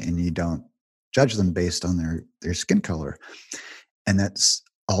stuff, and you don't judge them based on their skin color. And that's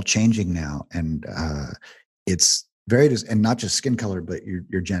all changing now. And it's and not just skin color, but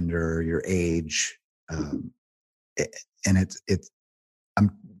your gender, your age. And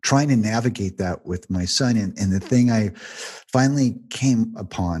I'm trying to navigate that with my son. And the thing I finally came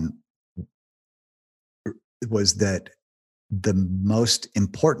upon was that the most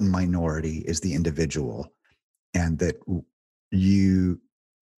important minority is the individual, and that you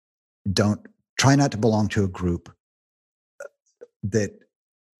don't try not to belong to a group that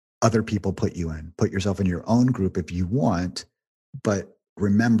other people put you in. Put yourself in your own group if you want, but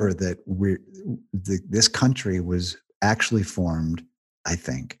remember that this country was actually formed, I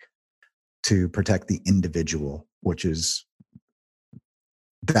think, to protect the individual, which is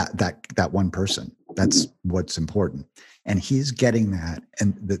that one person. That's what's important. And he's getting that.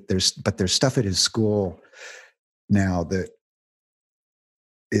 And there's stuff at his school now that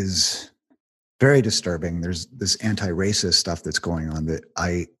is very disturbing. There's this anti-racist stuff that's going on that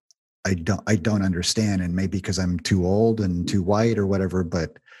I don't understand, and maybe because I'm too old and too white or whatever,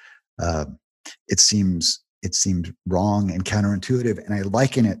 but it seems wrong and counterintuitive. And I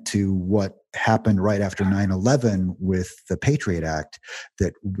liken it to what happened right after 9/11 with the Patriot Act,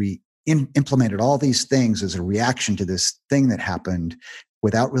 that we implemented all these things as a reaction to this thing that happened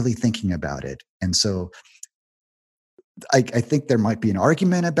without really thinking about it. And so I think there might be an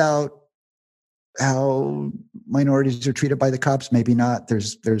argument about how minorities are treated by the cops. Maybe not.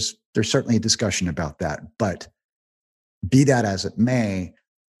 There's certainly a discussion about that. But be that as it may,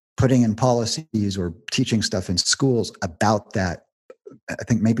 putting in policies or teaching stuff in schools about that, I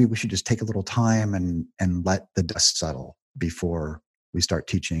think maybe we should just take a little time and let the dust settle before we start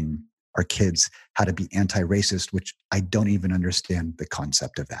teaching our kids how to be anti-racist, which I don't even understand the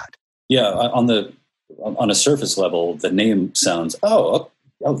concept of that. Yeah, on a surface level, the name sounds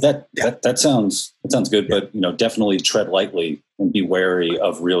that sounds good, yeah. But definitely tread lightly and be wary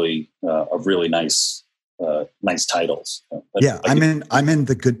of really nice titles. I'm in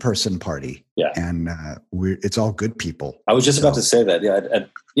the good person party. Yeah, and it's all good people. I was just about to say that.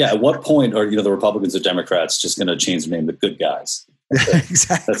 At what point are the Republicans or Democrats just going to change the name to Good Guys?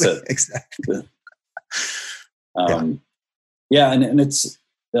 Exactly. That's it. Exactly. And it's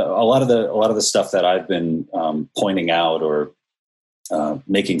a lot of the stuff that I've been pointing out or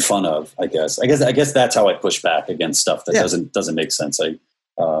making fun of, I guess that's how I push back against stuff that doesn't make sense.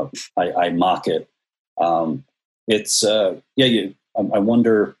 I mock it. I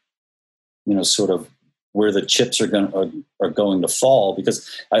wonder, sort of where the chips are going to fall, because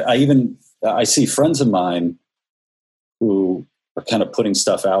I see friends of mine who are kind of putting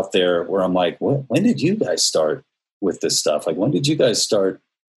stuff out there where I'm like, when did you guys start with this stuff? Like, when did you guys start?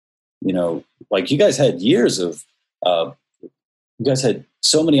 Like you guys had years of, you guys had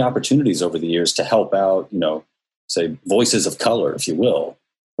so many opportunities over the years to help out, say voices of color, if you will.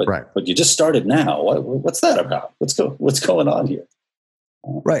 But you just started now. What's that about? What's going on here?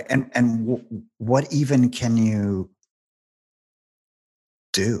 Right. And what even can you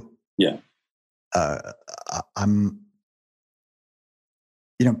do? Yeah. I don't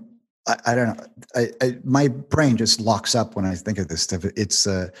know. My brain just locks up when I think of this stuff. It's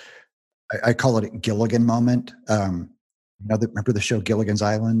I call it a Gilligan moment. Remember the show Gilligan's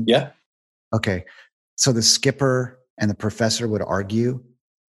Island? Yeah. Okay. So the skipper and the professor would argue,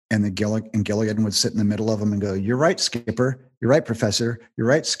 and Gilligan would sit in the middle of them and go, "You're right, skipper. You're right, professor. You're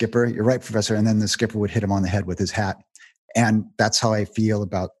right, skipper. You're right, professor." And then the skipper would hit him on the head with his hat. And that's how I feel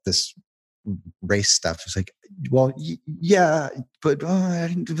about this race stuff. It's like, well, yeah, but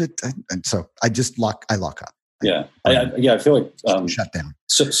and so I lock up. Yeah. I feel like shut down.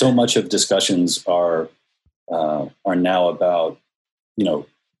 So much of discussions are now about,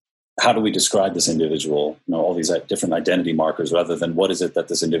 how do we describe this individual? All these different identity markers, rather than what is it that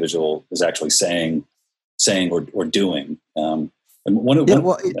this individual is actually saying or doing.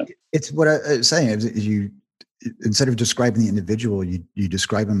 It's what I was saying. Is you, instead of describing the individual, you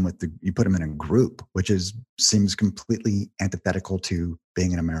describe him you put him in a group, which seems completely antithetical to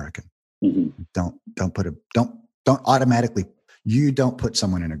being an American. Mm-hmm. Don't automatically. You don't put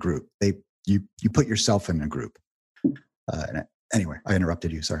someone in a group. You put yourself in a group. Anyway, I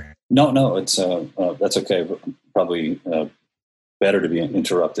interrupted you. Sorry. No, it's that's okay. Probably better to be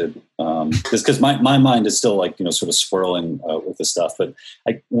interrupted, because my mind is still like sort of swirling with the stuff. But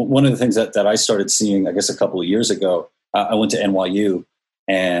one of the things that I started seeing, I guess, a couple of years ago, I went to NYU,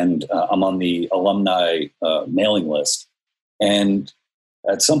 and I'm on the alumni mailing list, and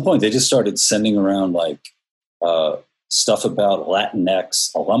at some point they just started sending around like stuff about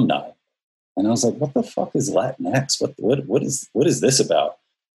Latinx alumni. And I was like, what the fuck is Latinx? What is this about?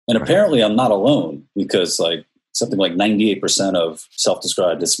 And apparently I'm not alone, because like something like 98% of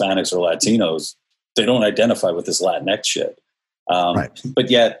self-described Hispanics or Latinos, they don't identify with this Latinx shit. But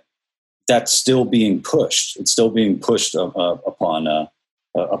yet that's still being pushed. It's still being pushed upon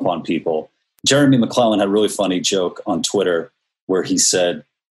people. Jeremy McClellan had a really funny joke on Twitter where he said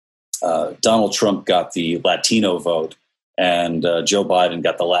Donald Trump got the Latino vote and Joe Biden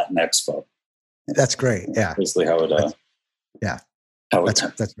got the Latinx vote. That's great. Yeah. Basically how it,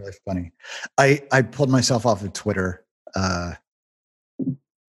 that's really funny. I pulled myself off of Twitter about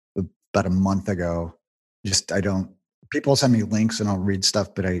a month ago. People send me links and I'll read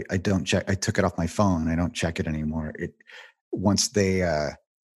stuff, but I don't check. I took it off my phone. I don't check it anymore. Once they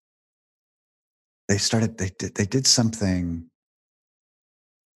did something,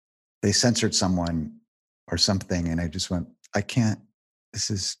 they censored someone or something. And I just went, I can't, this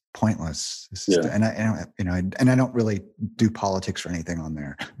is pointless. And I don't really do politics or anything on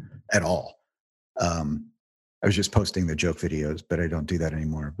there at all. I was just posting the joke videos, but I don't do that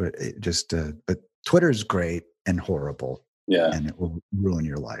anymore. But but Twitter's great and horrible. Yeah. And it will ruin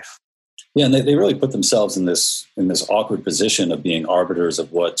your life. Yeah. And they really put themselves in this awkward position of being arbiters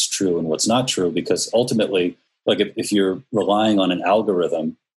of what's true and what's not true, because ultimately, like if you're relying on an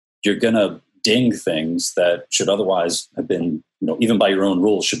algorithm, you're going to ding things that should otherwise have been, even by your own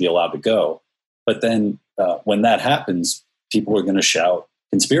rules, should be allowed to go. But then when that happens, people are going to shout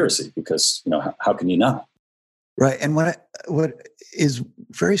conspiracy because, how can you not? Right. And what is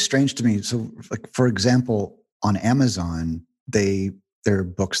very strange to me, so like, for example, on Amazon, there are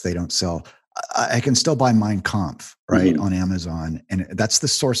books they don't sell. I can still buy Mein Kampf, right, on Amazon. And that's the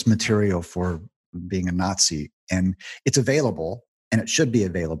source material for being a Nazi. And it's available. And it should be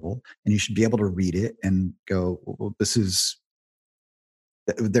available, and you should be able to read it and go, well,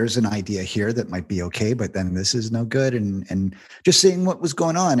 there's an idea here that might be okay, but then this is no good. And just seeing what was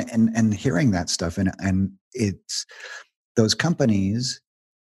going on and hearing that stuff. And it's those companies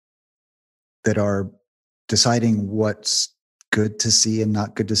that are deciding what's good to see and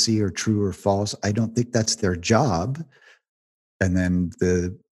not good to see, or true or false. I don't think that's their job. And then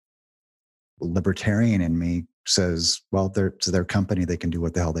the libertarian in me says, well, it's their company, they can do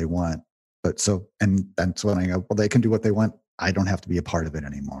what the hell they want. And that's when I go, well, they can do what they want. I don't have to be a part of it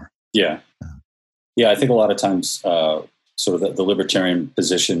anymore. Yeah. Yeah. I think a lot of times, sort of the libertarian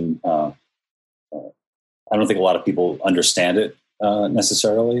position, I don't think a lot of people understand it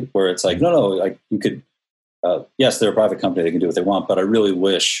necessarily, where it's like, no, like you could, yes, they're a private company. They can do what they want, but I really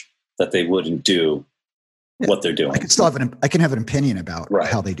wish that they wouldn't do what they're doing. I can still I can have an opinion about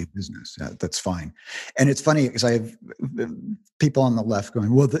how they do business. That's fine. And it's funny because I have people on the left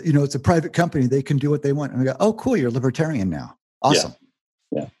going, well, it's a private company. They can do what they want. And I go, oh, cool. You're a libertarian now. Awesome.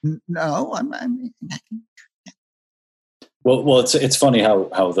 Yeah. No, Well, it's funny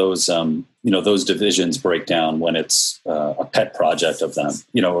how those those divisions break down when it's a pet project of them,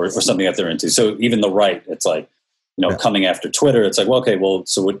 or something that they're into. So even the right, it's like, coming after Twitter, it's like, well, okay, well,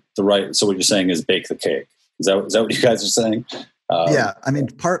 so what you're saying is bake the cake. Is that what you guys are saying? Yeah, I mean,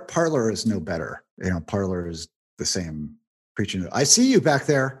 Parler is no better. Parler is the same preaching. I see you back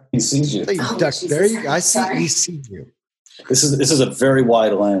there. He sees you. There you go. I see. He sees you. This is a very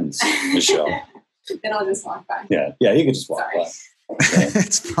wide lens, Michelle. Then I'll just walk by. Yeah, you can just walk by.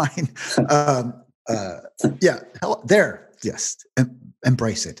 It's fine. There. Yes,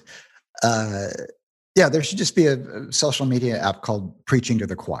 embrace it. There should just be a social media app called Preaching to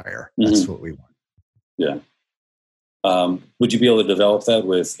the Choir. That's what we want. Yeah. Would you be able to develop that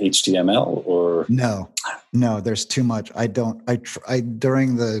with HTML or? No, there's too much. I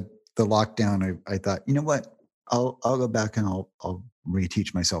during the lockdown, I thought, you know what? I'll go back and I'll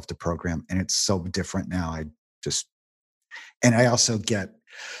reteach myself to program. And it's so different now. And I also get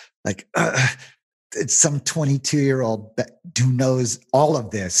like, it's some 22-year-old who knows all of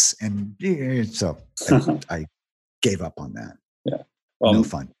this. And so I gave up on that. Yeah. No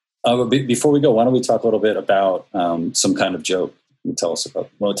fun. Before we go, why don't we talk a little bit about some kind of joke? Tell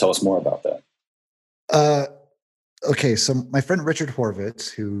us more about that. Okay, so my friend Richard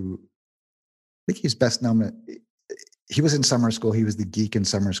Horvitz, who I think he's best known, he was in summer school. He was the geek in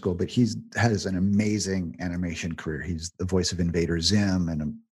summer school, but he has an amazing animation career. He's the voice of Invader Zim and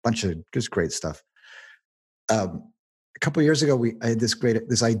a bunch of just great stuff. A couple of years ago, I had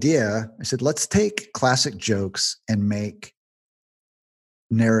this idea. I said, let's take classic jokes and make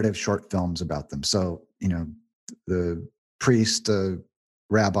narrative short films about them. So, the priest,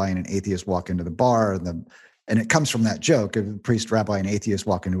 rabbi, and an atheist walk into the bar, and it comes from that joke. A priest, rabbi, and atheist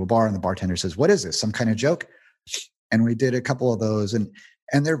walk into a bar, and the bartender says, "What is this? Some kind of joke?" And we did a couple of those, and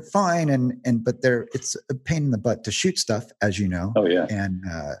they're fine, but it's a pain in the butt to shoot stuff, as you know. Oh yeah,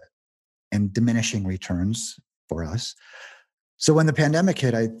 and diminishing returns for us. So when the pandemic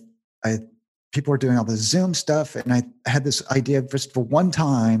hit, people were doing all the Zoom stuff, and I had this idea just for one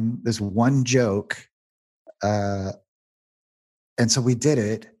time, this one joke. And so we did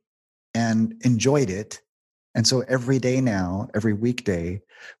it and enjoyed it. And so every day now, every weekday,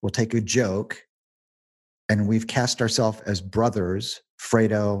 we'll take a joke, and we've cast ourselves as brothers,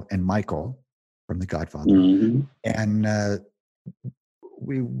 Fredo and Michael from The Godfather. Mm-hmm. And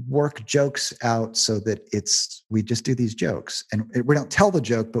we work jokes out so that we just do these jokes, and we don't tell the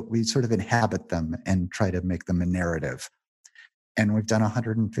joke, but we sort of inhabit them and try to make them a narrative. And we've done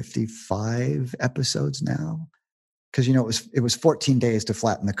 155 episodes now, because it was 14 days to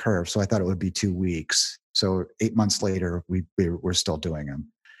flatten the curve, so I thought it would be 2 weeks. So 8 months later, we're still doing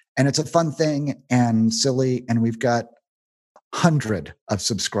them, and it's a fun thing and silly. And we've got 100 of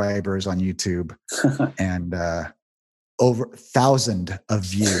subscribers on YouTube, and over 1,000 of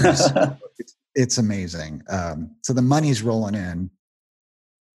views. It's amazing. So the money's rolling in.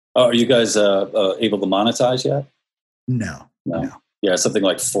 Are you guys able to monetize yet? No. Yeah, something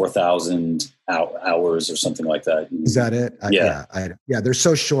like 4,000 hours or something like that. Is that it? Yeah. They're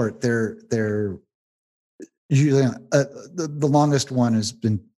so short. They're usually the longest one has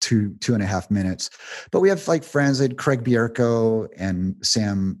been 2.5 minutes. But we have like friends like Craig Bierko and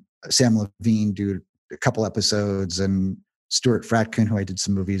Sam Levine do a couple episodes, and Stuart Fratkin, who I did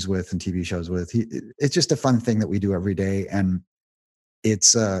some movies with and TV shows with. It's just a fun thing that we do every day, and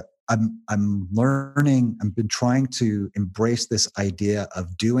it's I'm learning. I've been trying to embrace this idea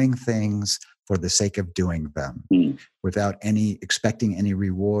of doing things for the sake of doing them, without expecting any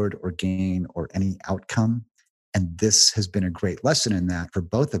reward or gain or any outcome. And this has been a great lesson in that for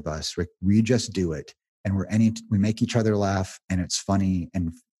both of us. We just do it, and we make each other laugh, and it's funny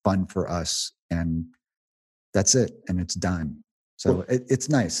and fun for us, and that's it, and it's done. So it's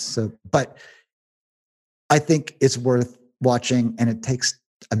nice. So, but I think it's worth watching, and it takes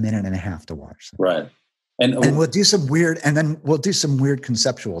a minute and a half to watch. Right. And we'll do some weird,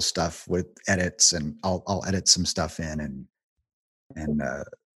 conceptual stuff with edits, and I'll edit some stuff in and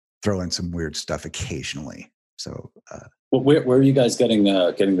throw in some weird stuff occasionally. So, well, where are you guys getting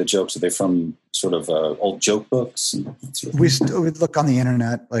the jokes? Are they from sort of old joke books? we look on the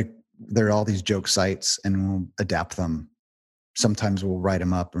internet, like there are all these joke sites, and we'll adapt them. Sometimes we'll write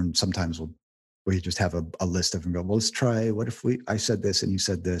them up, and sometimes we just have a list of them. Go, well, let's try. What if I said this and you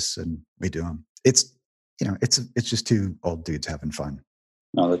said this, and we do them. It's just two old dudes having fun.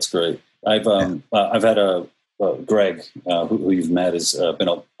 Oh, that's great. I've had Greg, who you've met, has been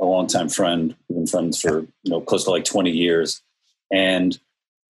a longtime friend. We've been friends for close to like 20 years, and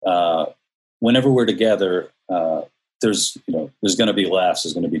whenever we're together, there's going to be laughs,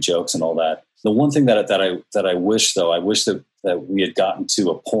 there's going to be jokes, and all that. The one thing that I wish that we had gotten to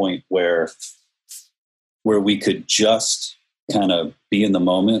a point where we could just kind of be in the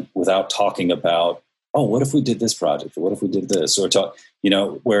moment without talking about, oh, what if we did this project, or what if we did this, or talk,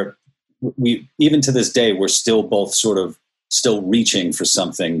 where we, even to this day, we're still both sort of still reaching for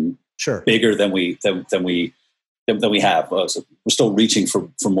something bigger than we have. So we're still reaching for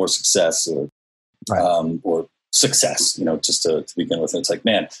more success or success, just to begin with. And it's like,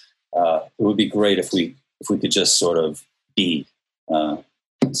 man, it would be great if we could just sort of be at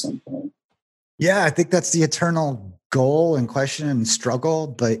some point. Yeah, I think that's the eternal goal and question and struggle,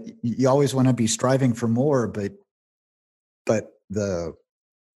 but you always want to be striving for more, but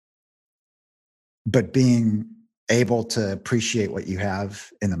being able to appreciate what you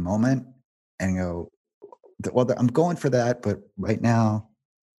have in the moment and go, well, I'm going for that, but right now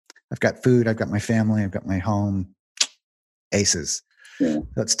I've got food, I've got my family, I've got my home. Aces. Yeah.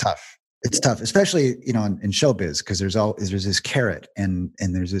 That's tough. It's tough, especially, in showbiz, because there's this carrot and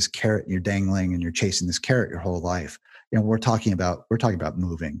there's this carrot you're dangling and you're chasing this carrot your whole life. We're talking about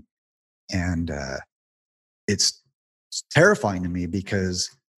moving, and it's terrifying to me because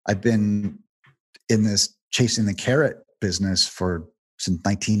I've been in this chasing the carrot business since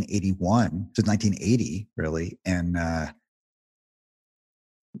 1980, really. And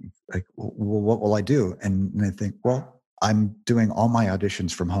like, well, what will I do? And I think, well, I'm doing all my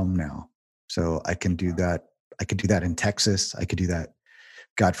auditions from home now. So I can do that. I could do that in Texas. I could do that,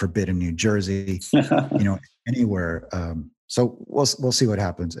 God forbid, in New Jersey, anywhere. So we'll see what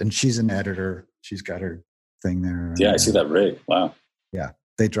happens. And she's an editor. She's got her thing there. Yeah, I see that rig. Wow. Yeah.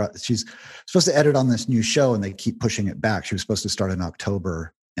 She's supposed to edit on this new show and they keep pushing it back. She was supposed to start in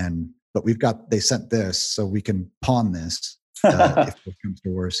October, but they sent this so we can pawn this if it comes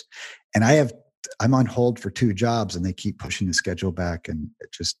to worse. And I'm on hold for 2 jobs and they keep pushing the schedule back, and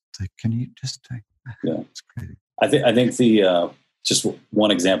it just like, can you just yeah, it's crazy. I think the just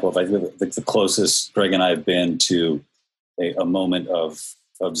one example of the closest Greg and I have been to a moment of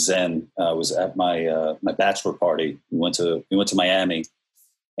zen was at my bachelor party. We went to Miami,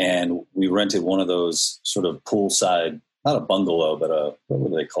 and we rented one of those sort of poolside, not a bungalow, but what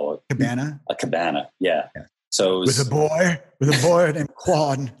do they call it? Cabana. A cabana, yeah. So it was, with a boy named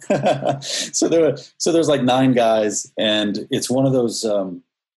Quan. so there's like 9 guys, and it's one of those.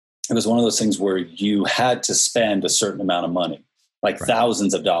 It was one of those things where you had to spend a certain amount of money, like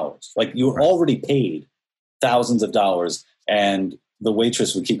thousands of dollars. Like you were already paid thousands of dollars, and the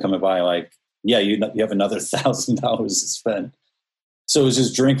waitress would keep coming by, like, "Yeah, you have another $1,000 to spend." So it was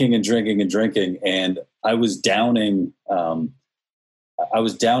just drinking and drinking and drinking, and I was downing.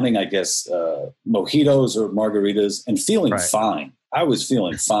 I guess, mojitos or margaritas and feeling fine. I was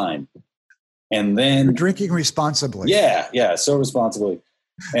feeling fine. And then you're drinking responsibly. Yeah. So responsibly.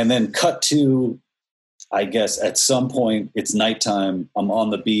 And then cut to, I guess at some point it's nighttime. I'm on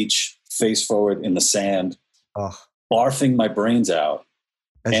the beach, face forward in the sand, barfing my brains out.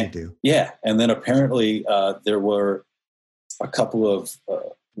 As you do. Yeah. And then apparently there were a couple of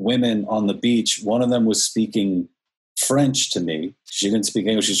women on the beach. One of them was speaking French to me. She didn't speak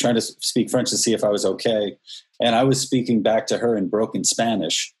English. She was trying to speak French to see if I was okay. And I was speaking back to her in broken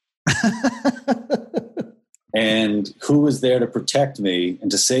Spanish. And who was there to protect me and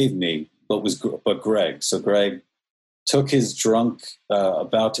to save me but Greg. So Greg took his drunk,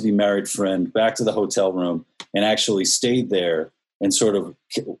 about to be married friend back to the hotel room and actually stayed there and sort of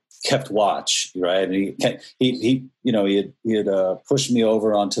kept watch, right? And he had pushed me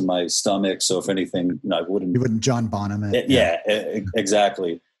over onto my stomach, so if anything, I wouldn't. You wouldn't John Bonham it. Yeah,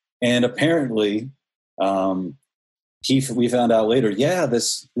 exactly. And apparently, we found out later. Yeah,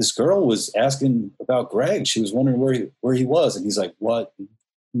 this girl was asking about Greg. She was wondering where he was, and he's like, "What? Are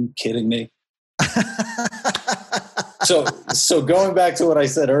you kidding me?" So going back to what I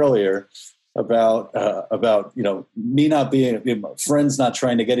said earlier about me not being friends, not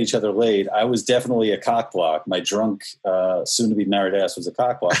trying to get each other laid. I was definitely a cockblock. My drunk, soon to be married ass was a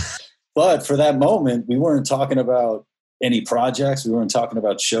cockblock. But for that moment, we weren't talking about any projects. We weren't talking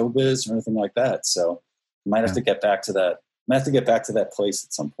about showbiz or anything like that. So Might have to get back to that. Might have to get back to that place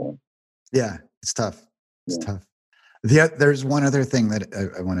at some point. Yeah, it's tough. It's tough. There's one other thing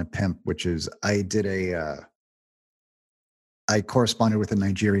that I want to pimp, which is I corresponded with a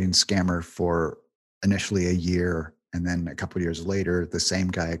Nigerian scammer for initially a year. And then a couple of years later, the same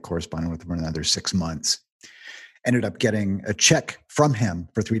guy I corresponded with for another 6 months. Ended up getting a check from him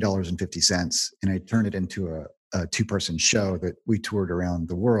for $3.50. And I turned it into a 2-person show that we toured around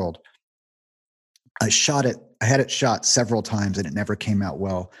the world. I had it shot several times and it never came out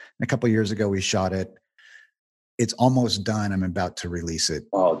well. And a couple of years ago, we shot it. It's almost done. I'm about to release it.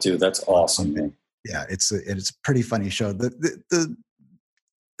 Oh, dude, that's awesome, man. Yeah, it's a pretty funny show.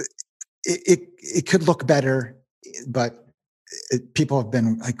 It could look better, but people have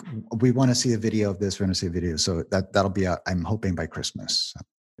been like, we want to see a video of this. We want to see a video. So that'll be out, I'm hoping, by Christmas.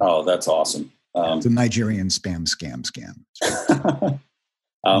 Oh, that's awesome. It's a Nigerian scam.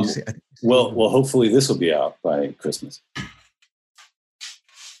 Well, hopefully this will be out by Christmas.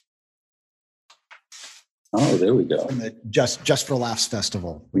 Oh, there we go. Just for Laughs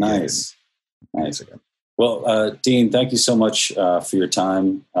Festival. Nice. Well, Dean, thank you so much for your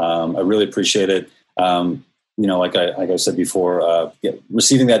time. I really appreciate it. Like I said before,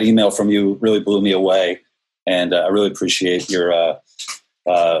 receiving that email from you really blew me away, and I really appreciate your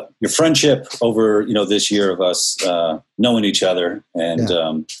friendship over this year of us knowing each other, and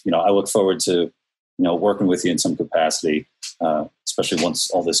I look forward to working with you in some capacity, especially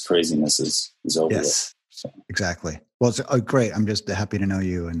once all this craziness is over. Yes, so. Exactly. Well, it's great. I'm just happy to know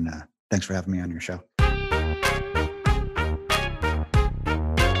you, and thanks for having me on your show.